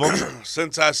 2 of them.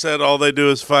 Since I said all they do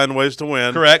is find ways to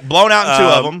win. Correct. Blown out in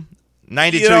 2 of them.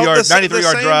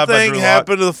 93-yard drive by thing Drew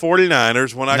happened to the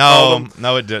 49ers when I Lock. called them.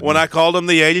 No, it didn't. When I called them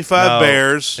the 85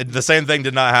 Bears. The same thing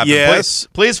did not happen. Yes.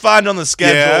 Please find on the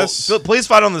schedule. Yes. Please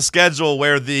find on the schedule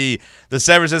where the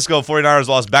San Francisco 49ers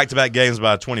lost back-to-back games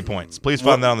by 20 points. Please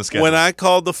find that on the schedule. When I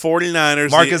called the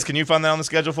 49ers. Marcus, can you find that on the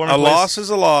schedule for me, a please? loss is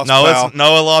a loss, No, pal.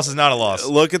 a loss is not a loss.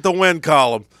 Look at the win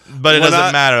column. But it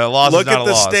doesn't matter. A loss is not a loss. Look at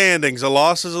the standings. A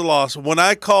loss is a loss. When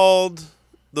I called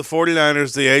the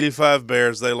 49ers the 85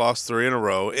 Bears, they lost 3 in a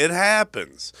row. It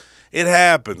happens. It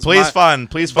happens. Please find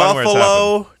where it's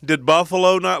happened. Did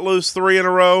Buffalo not lose 3 in a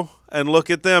row? And look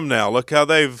at them now. Look how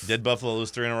they've. Did Buffalo lose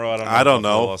 3 in a row? I don't if know.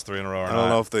 Buffalo lost 3 in a row or not. I don't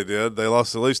know if they did. They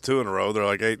lost at least 2 in a row. They're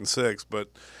like 8-6. But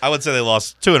I would say they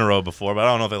lost 2 in a row before, but I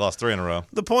don't know if they lost 3 in a row.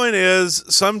 the point is,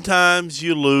 sometimes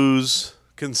you lose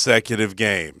consecutive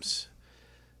games,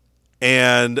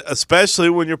 and especially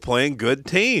when you're playing good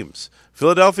teams.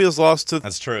 Philadelphia's lost to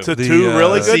That's true. to two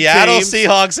really good Seattle teams.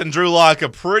 Seahawks and Drew Lock, a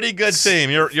pretty good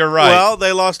team. You're right. Well,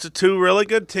 they lost to 2 really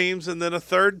good teams, and then a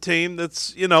third team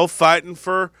that's fighting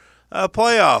for a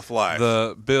playoff life.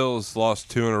 The Bills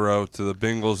lost 2 in a row to the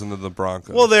Bengals and to the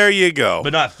Broncos. Well, there you go.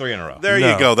 but not 3 in a row. There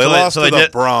No. you go. They So lost so to the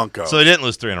did- Broncos. So they didn't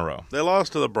lose 3 in a row. They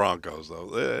lost to the Broncos,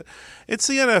 though. It's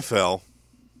the NFL.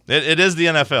 It is the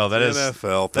NFL. That is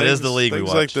NFL. That is the league we Things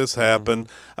watch. like this happen.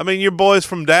 I mean, your boys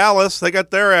from Dallas, they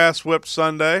got their ass whipped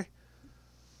Sunday.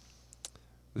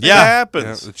 It Yeah.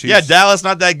 happens. the Chiefs. Yeah, Dallas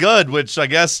not that good, which I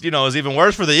guess is even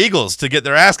worse for the Eagles to get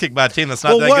their ass kicked by a team that's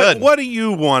not that good. What do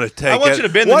you want to take? I want you to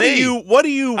bend the what knee. What do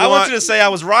you want? I want you to say I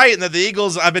was right and that the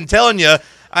Eagles. I've been telling you,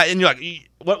 and you're like,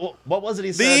 what was it he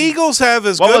the said? Eagles have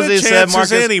as What good was it a he said, chance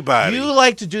Marcus? as anybody. You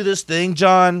like to do this thing,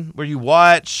 John, where you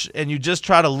watch and you just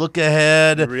try to look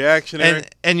ahead, Reactionary.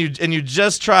 and you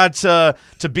just try to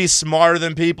be smarter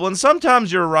than people. And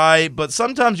sometimes you're right, but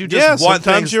sometimes you just want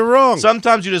sometimes things. you're wrong.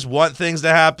 Sometimes you just want things to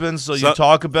happen, so you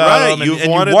talk about right, them. you've And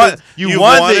wanted you the-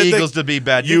 want the Eagles to be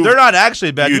bad. They're not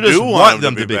actually bad. you You just do want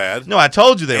them to be bad. No, I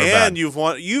told you they were and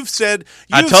bad. you've said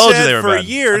I told you said they were for bad.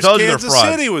 years I told you they're Kansas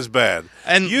frauds. City was bad.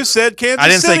 And you said I didn't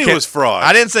Kansas say City was fraud.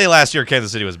 I didn't say last year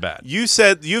Kansas City was bad. You've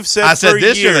said I said for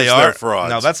this year years they are they're frauds.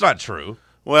 No, that's not true.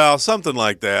 well, something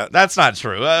like that. That's not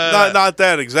true. Not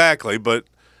that exactly, but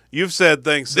you've said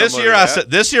things. This similar year to I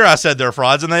that. said they're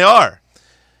frauds, and they are.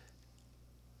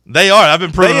 They are. I've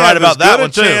been proven they right have about as that good one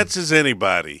a too. chance as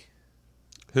anybody.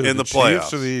 Who, in the Chiefs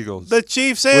playoffs. or the Eagles? The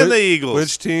Chiefs and the Eagles.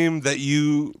 Which team that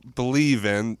you believe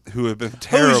in who have been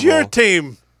terrible? Who's your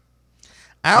team?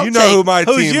 You know who my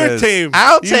team is. Who's your team?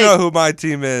 You know who my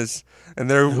team is, and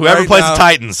they're Whoever right plays now, the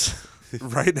Titans.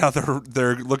 Right now,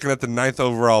 they're looking at the 9th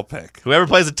overall pick. Whoever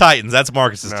plays the Titans, that's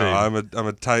Marcus's No, team. I'm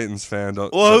a Titans fan. Well,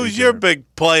 don't who's you your dare.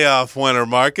 big playoff winner,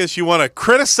 Marcus? You want to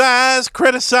criticize?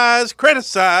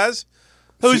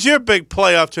 Who's your big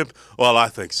playoff champ? Well, I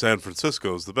think San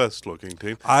Francisco is the best looking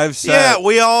team. I've said. Yeah,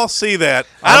 we all see that.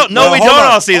 I don't know. Well, We hold don't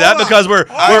on, all see that hold on, because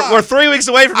hold on. we're 3 weeks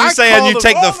away from you saying you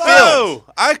take the field, No,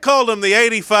 I called them the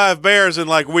 85 Bears in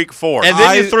like week 4. and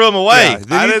then you threw them away. Yeah,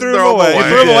 then I you didn't threw throw them 'em away. You away.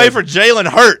 threw them did. away for Jalen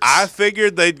Hurts. I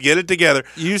figured they'd get it together.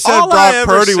 You said All I Brock ever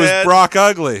Purdy was said- Brock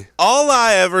Ugly. All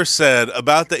I ever said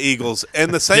about the Eagles,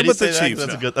 and the same Did he with the say that?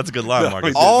 Chiefs. That's a good line,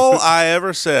 Marcus. All I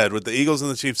ever said with the Eagles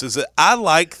and the Chiefs is that I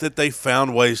like that they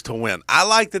found ways to win. I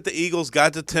like that the Eagles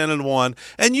got to 10-1,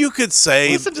 and you could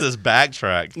say, Listen to this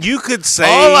backtrack. all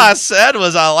All I said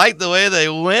was I like the way they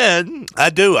win. I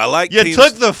do. I like You teams.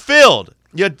 took the field.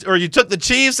 You took the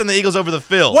Chiefs and the Eagles over the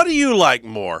field. What do you like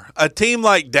more? A team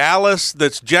like Dallas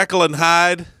that's Jekyll and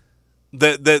Hyde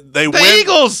that they The win?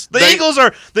 Eagles. The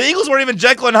Eagles weren't even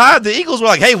Jekyll and Hyde. The Eagles were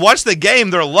like, hey, watch the game.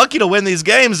 They're lucky to win these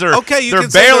games. They're Okay, they're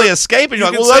can say barely they're- escaping. you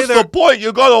You're like, can well, say that's the they're- point.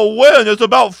 You gotta win. It's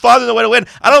about finding a way to win.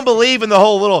 I don't believe in the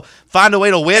whole little find a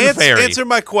way to win fairy. Answer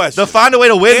my question. The find a way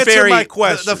to win Answer fairy. my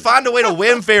question. The find a way to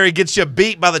win fairy gets you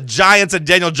beat by the Giants and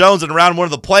Daniel Jones in round 1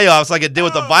 of the playoffs, like it did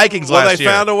with the Vikings well, last they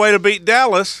year. found a way to beat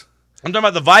Dallas. I'm talking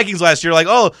about the Vikings last year. Like,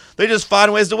 oh, they just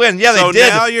find ways to win. Yeah, So they did.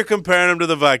 now you're comparing them to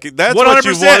the Vikings. That's 100%. what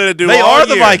you wanted to do. They all are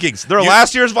the year. Vikings. They're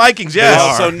last year's Vikings. Yes.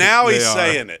 Well, so now They he's are.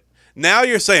 saying it. Now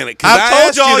you're saying it. 'Cause I've I told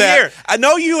asked you all that. year. I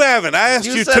know you haven't. I asked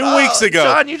you said, 2 weeks ago.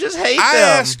 John, you just hate I them.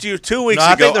 asked you 2 weeks No,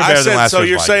 I ago. think they're better than said, last so year's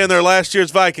you're saying Vikings. they're last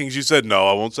year's Vikings. You said, no,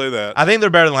 I won't say that. I think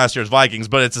they're better than last year's Vikings,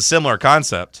 but it's a similar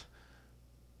concept.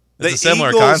 It's the a similar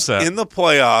Eagles concept. in the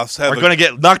playoffs have We're going to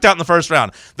get knocked out in the first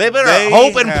round. They better They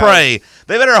hope and have- pray.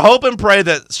 They better hope and pray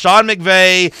that Sean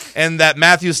McVay and that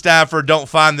Matthew Stafford don't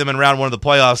find them in round 1 of the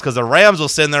playoffs because the Rams will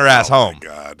send their ass home. Oh,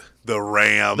 my God. The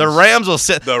Rams. The Rams will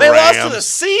sit. The They lost to Rams.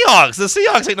 the Seahawks. The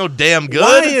Seahawks ain't no damn good.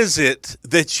 Why is it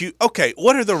that you? Okay,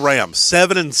 what are the Rams?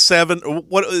 7-7.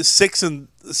 What is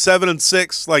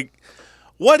 6-7-6? Like,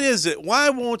 what is it? Why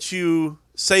won't you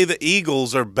say the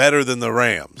Eagles are better than the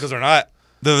Rams? Because they're not.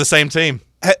 They're the same team.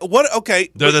 What? Okay,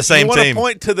 They're the same you want team. to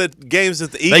point to the games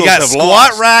that the Eagles They got have squat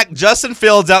lost. rack Justin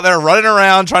Fields out there running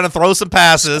around trying to throw some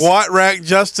passes. Squat rack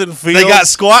Justin Fields. They got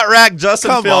squat rack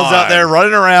Justin Come Fields out on. there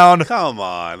running around. Come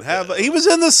on, he was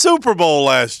in the Super Bowl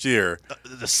last year.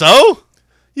 So?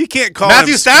 You can't call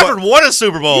Matthew him Stafford won a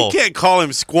Super Bowl. You can't call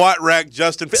him squat rack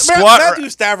Justin Fields. Squat Matthew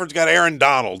Stafford's got Aaron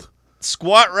Donald.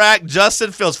 Squat rack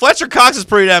Justin Fields. Fletcher Cox is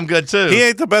pretty damn good, too. He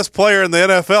ain't the best player in the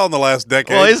NFL in the last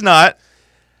decade. Well, he's not.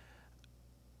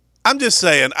 I'm just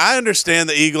saying, I understand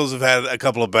the Eagles have had a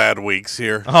couple of bad weeks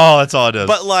here. Oh, that's all it is.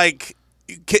 But, like,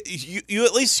 you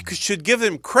at least should give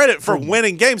them credit for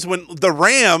winning games. When the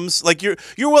Rams, like, you're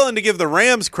willing to give the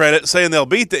Rams credit saying they'll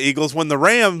beat the Eagles when the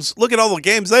Rams, look at all the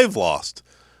games they've lost.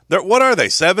 What are they,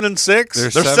 7-6?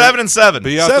 They're 7-7.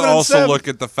 But you have to also look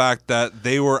at the fact that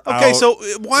they were out. Okay, so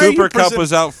why Cooper are you Kupp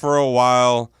was out for a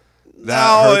while.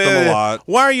 That hurt them a lot.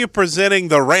 Why are you presenting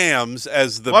the Rams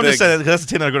as the I'm big... just saying that's the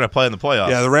team that are going to play in the playoffs.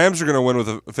 Yeah, the Rams are going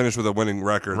to finish with a winning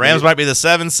record. Rams might be the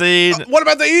 7 seed. What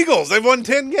about the Eagles? They've won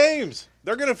 10 games.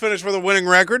 They're going to finish with a winning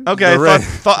record. Okay,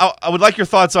 I would like your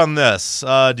thoughts on this.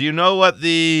 Do you know what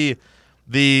the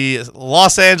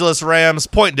Los Angeles Rams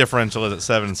point differential is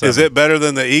at 7-7? Is it better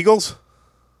than the Eagles?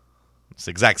 It's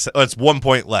it's 1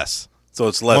 point less. So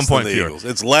it's less 1 point than the fewer. Eagles.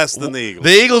 It's less than the Eagles.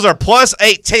 The Eagles are plus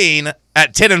 18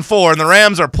 at 10-4, and the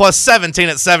Rams are plus 17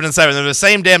 at 7-7. They're the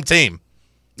same damn team.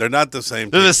 They're not the same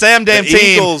team. They're the same damn team. The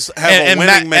Eagles have a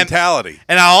winning mentality.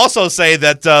 And I'll also say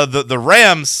that the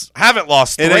Rams haven't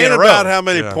lost 3 It ain't in a row. about how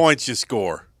many points you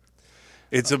score.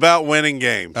 It's about winning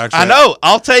games. Actually, I know.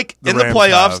 I'll take in the Rams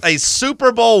playoffs have. a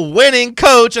Super Bowl winning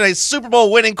coach and a Super Bowl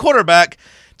winning quarterback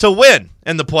to win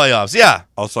in the playoffs. Yeah.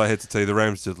 Also, I hate to tell you, the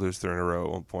Rams did lose 3 in a row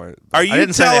at one point. Are you I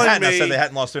didn't say they telling hadn't. I me? said they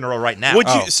hadn't lost 3 in a row right now. Would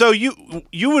you? So you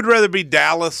would rather be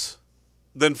Dallas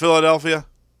than Philadelphia?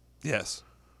 Yes.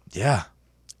 Yeah.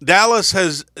 Dallas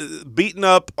has beaten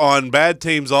up on bad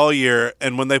teams all year,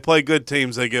 and when they play good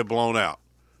teams, they get blown out.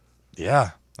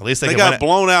 Yeah. At least They got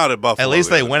blown out at Buffalo. At least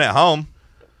they win at home.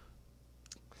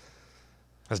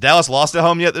 Has Dallas lost at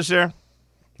home yet this year?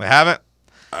 They haven't?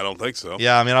 I don't think so.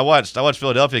 Yeah, I mean, I watched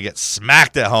Philadelphia get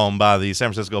smacked at home by the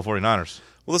San Francisco 49ers.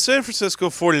 Well, the San Francisco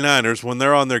 49ers, when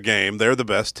they're on their game, they're the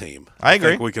best team. I agree.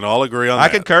 think we can all agree on I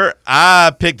that. concur.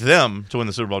 I picked them to win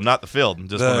the Super Bowl, not the field.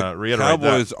 Just want to The reiterate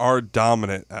Cowboys are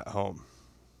dominant at home.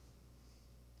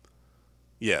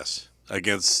 Yes,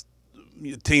 against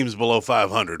teams below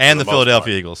 500. that. And the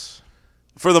Philadelphia Eagles.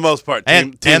 For the most part,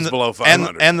 teams below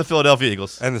 500. And the Philadelphia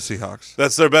Eagles. And the Seahawks.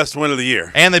 That's their best win of the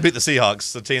year. And they beat the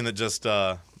Seahawks, the team that just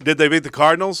Did they beat the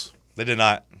Cardinals? they did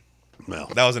not. No.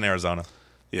 That was in Arizona.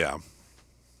 Yeah.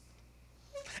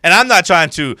 And I'm not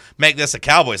trying to make this a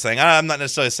Cowboys thing. I'm not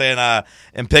necessarily saying I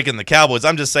am picking the Cowboys.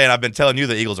 I'm just saying I've been telling you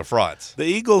the Eagles are frauds. The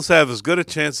Eagles have as good a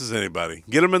chance as anybody.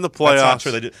 Get them in the playoffs. That's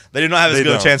not true. They do not have as They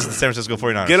good a don't. chance as the San Francisco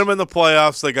 49ers. Get them in the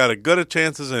playoffs. They got as good a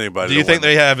chance as anybody. Do you to think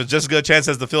win. they have just as good a chance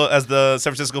as the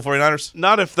San Francisco 49ers?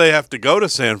 Not if they have to go to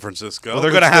San Francisco. Well, they're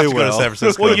going to have to go to will. San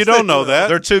Francisco. Well, you don't know that.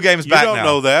 They're 2 games You back don't now.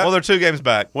 know that. Well, they're 2 games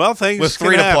back. Well, things with can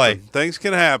 3 to happen. play. Things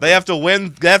can happen. They have to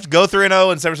win. They have to go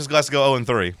 3-0, and San Francisco has to go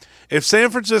 0-3. If San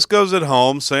Francisco's at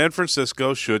home, San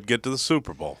Francisco should get to the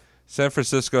Super Bowl. San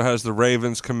Francisco has the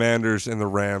Ravens, Commanders, and the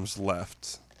Rams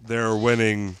left. They're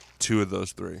winning 2 of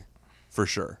those 3, for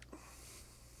sure.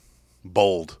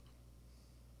 Bold.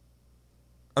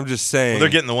 I'm just saying. Well, they're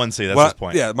getting the 1 seed. That's his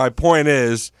point. Yeah, my point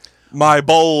is my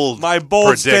Bold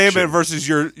prediction. statement versus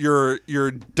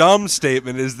your dumb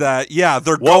statement is that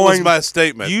they're What going. was my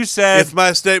statement? You said if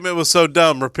my statement was so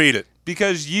dumb, repeat it.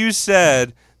 because you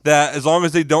said that as long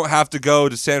as they don't have to go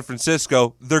to San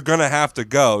Francisco, they're gonna have to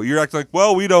go. You're acting like,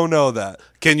 well, we don't know that.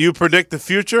 Can you predict the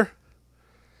future?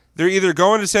 They're either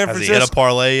going to San Has he hit a Francisco.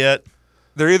 parlay yet?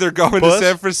 They're either going Puss? to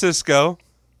San Francisco,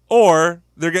 or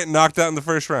they're getting knocked out in the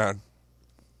first round.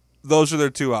 Those are their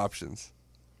 2 options.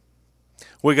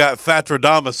 We got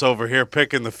Fatradamus over here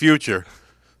picking the future,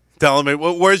 telling me,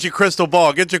 well, where's your crystal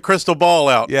ball? Get your crystal ball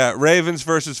out. Yeah, Ravens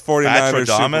versus 49ers Super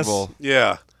Fatradamus? Bowl.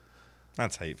 Yeah.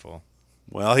 That's hateful.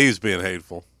 Well, he's being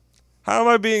hateful. How am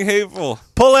I being hateful?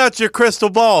 Pull out your crystal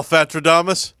ball,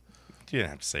 Fatradamus. You didn't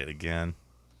have to say it again.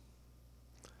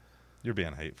 You're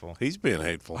being hateful. He's being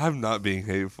hateful. I'm not being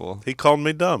hateful. He called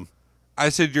me dumb. I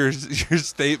said your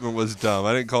statement was dumb.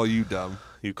 I didn't call you dumb.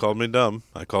 You called me dumb.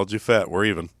 I called you fat. We're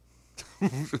even.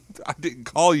 I didn't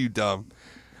call you dumb.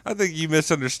 I think you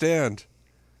misunderstand.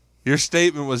 Your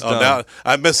statement was dumb. Oh, now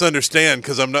I misunderstand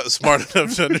because I'm not smart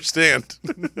enough to understand.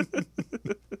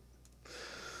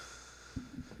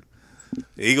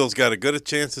 Eagles got as good a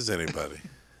chance as anybody,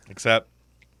 Except,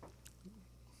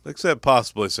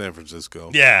 possibly San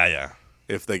Francisco. yeah.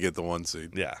 If they get the 1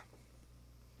 seed. Yeah.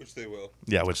 Which they will.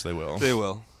 Yeah, which they will. They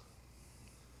will.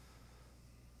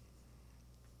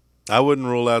 I wouldn't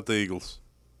rule out the Eagles.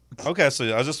 Okay, so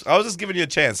I was just giving you a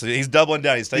chance. He's doubling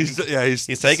down. He's taking He's he's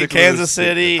taking sticking with Kansas his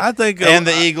City I think and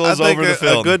the I Eagles think over the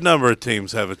field. A good number of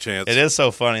teams have a chance. It is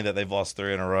so funny that they've lost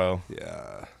 3 in a row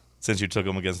Yeah. since you took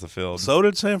them against the field. So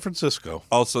did San Francisco.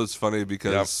 Also, it's funny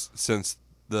because since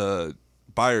the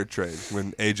Buyer trade,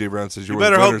 when A.J. Brown says You you're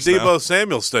better hope winners now. Deebo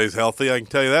Samuel stays healthy. I can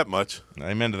tell you that much.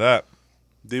 Amen to that.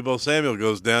 Debo Samuel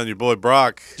goes down. Your boy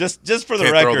Brock Just for the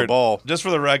can't record, throw the ball. just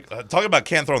for the record, talking about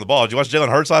can't throw the ball. Did you watch Jalen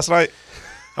Hurts last night?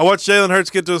 I watched Jalen Hurts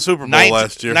get to the Super Bowl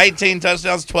last year. 19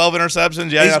 touchdowns, 12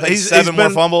 interceptions. Yeah, I think seven been,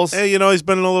 more fumbles. Hey, he's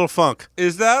been in a little funk.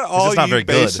 Is that all just not you very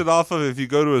base good. it off of if you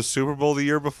go to a Super Bowl the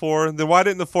year before? Then why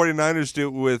didn't the 49ers do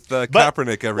it with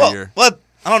Kaepernick every year? Well,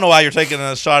 I don't know why you're taking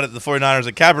a shot at the 49ers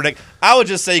and Kaepernick. I would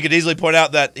just say you could easily point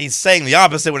out that he's saying the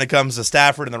opposite when it comes to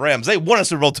Stafford and the Rams. They won a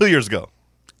Super Bowl 2 years ago.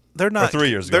 They're not. Or 3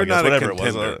 years ago, They're I guess, not whatever a it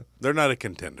was. contender. They're not a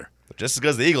contender. Just as good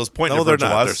as the Eagles, point No, they're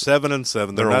differential not. wise. They're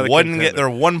 7-7. They're not a contender. They're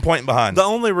 1 point behind. The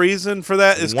only reason for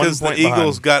that is because the 1 point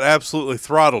Eagles behind. got absolutely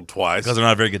throttled twice. Because they're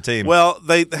not a very good team. Well,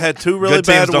 they had two really Good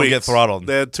bad teams don't weeks. get throttled.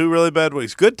 They had 2 really bad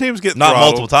weeks. Good teams get not throttled.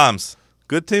 multiple times.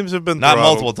 Good teams have been Not throttled.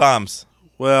 multiple times.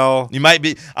 Well,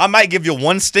 I might give you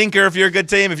one stinker if you're a good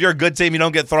team. If you're a good team, you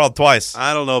don't get throttled twice.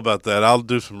 I don't know about that. I'll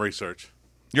do some research.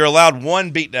 You're allowed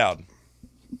one beatdown.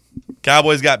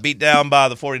 Cowboys got beat down by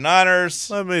the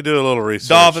 49ers. Let me do a little research.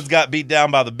 Dolphins got beat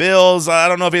down by the Bills. I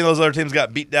don't know if any of those other teams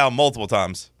got beat down multiple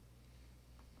times.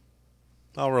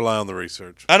 I'll rely on the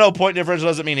research. I know point differential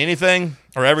doesn't mean anything,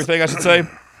 or everything, I should say.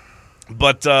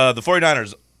 But the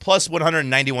 49ers, plus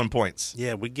 191 points.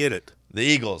 Yeah, we get it. The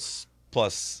Eagles,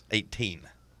 plus 18.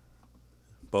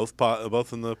 Both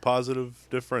in the positive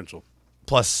differential.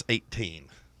 Plus 18.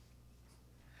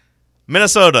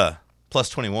 Minnesota, plus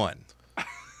 21.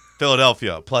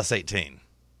 Philadelphia, plus 18.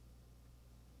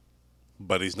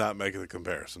 But he's not making the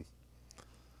comparison.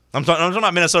 I'm talking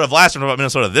about Minnesota of last year. I'm talking about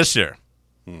Minnesota this year.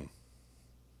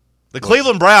 The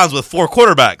Cleveland Browns with 4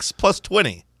 quarterbacks, plus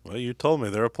 20. Well, you told me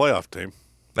they're a playoff team.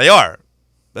 They are.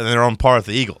 And they're on par with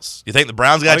the Eagles. You think the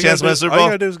Browns got a chance to win the Super Bowl? All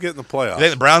you got to do is get in the playoffs. You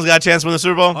think the Browns got a chance to win the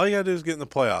Super Bowl? All you got to do is get in the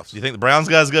playoffs. You think the Browns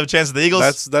got as good a chance as the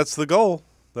Eagles? That's the goal.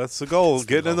 That's the goal.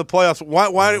 Getting in the playoffs.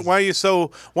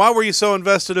 Why were you so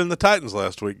invested in the Titans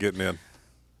last week getting in?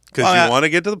 Because you want to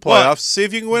get to the playoffs, see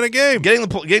if you can win a game. Getting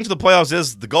to the playoffs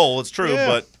is the goal. It's true, Yeah.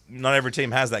 but not every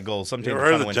team has that goal. Some teams ever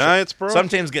heard of the Giants, bro? Some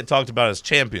teams get talked about as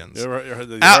champions. You heard of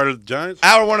the Giants?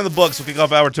 Hour 1 of the books. We'll kick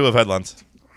off hour 2 of headlines.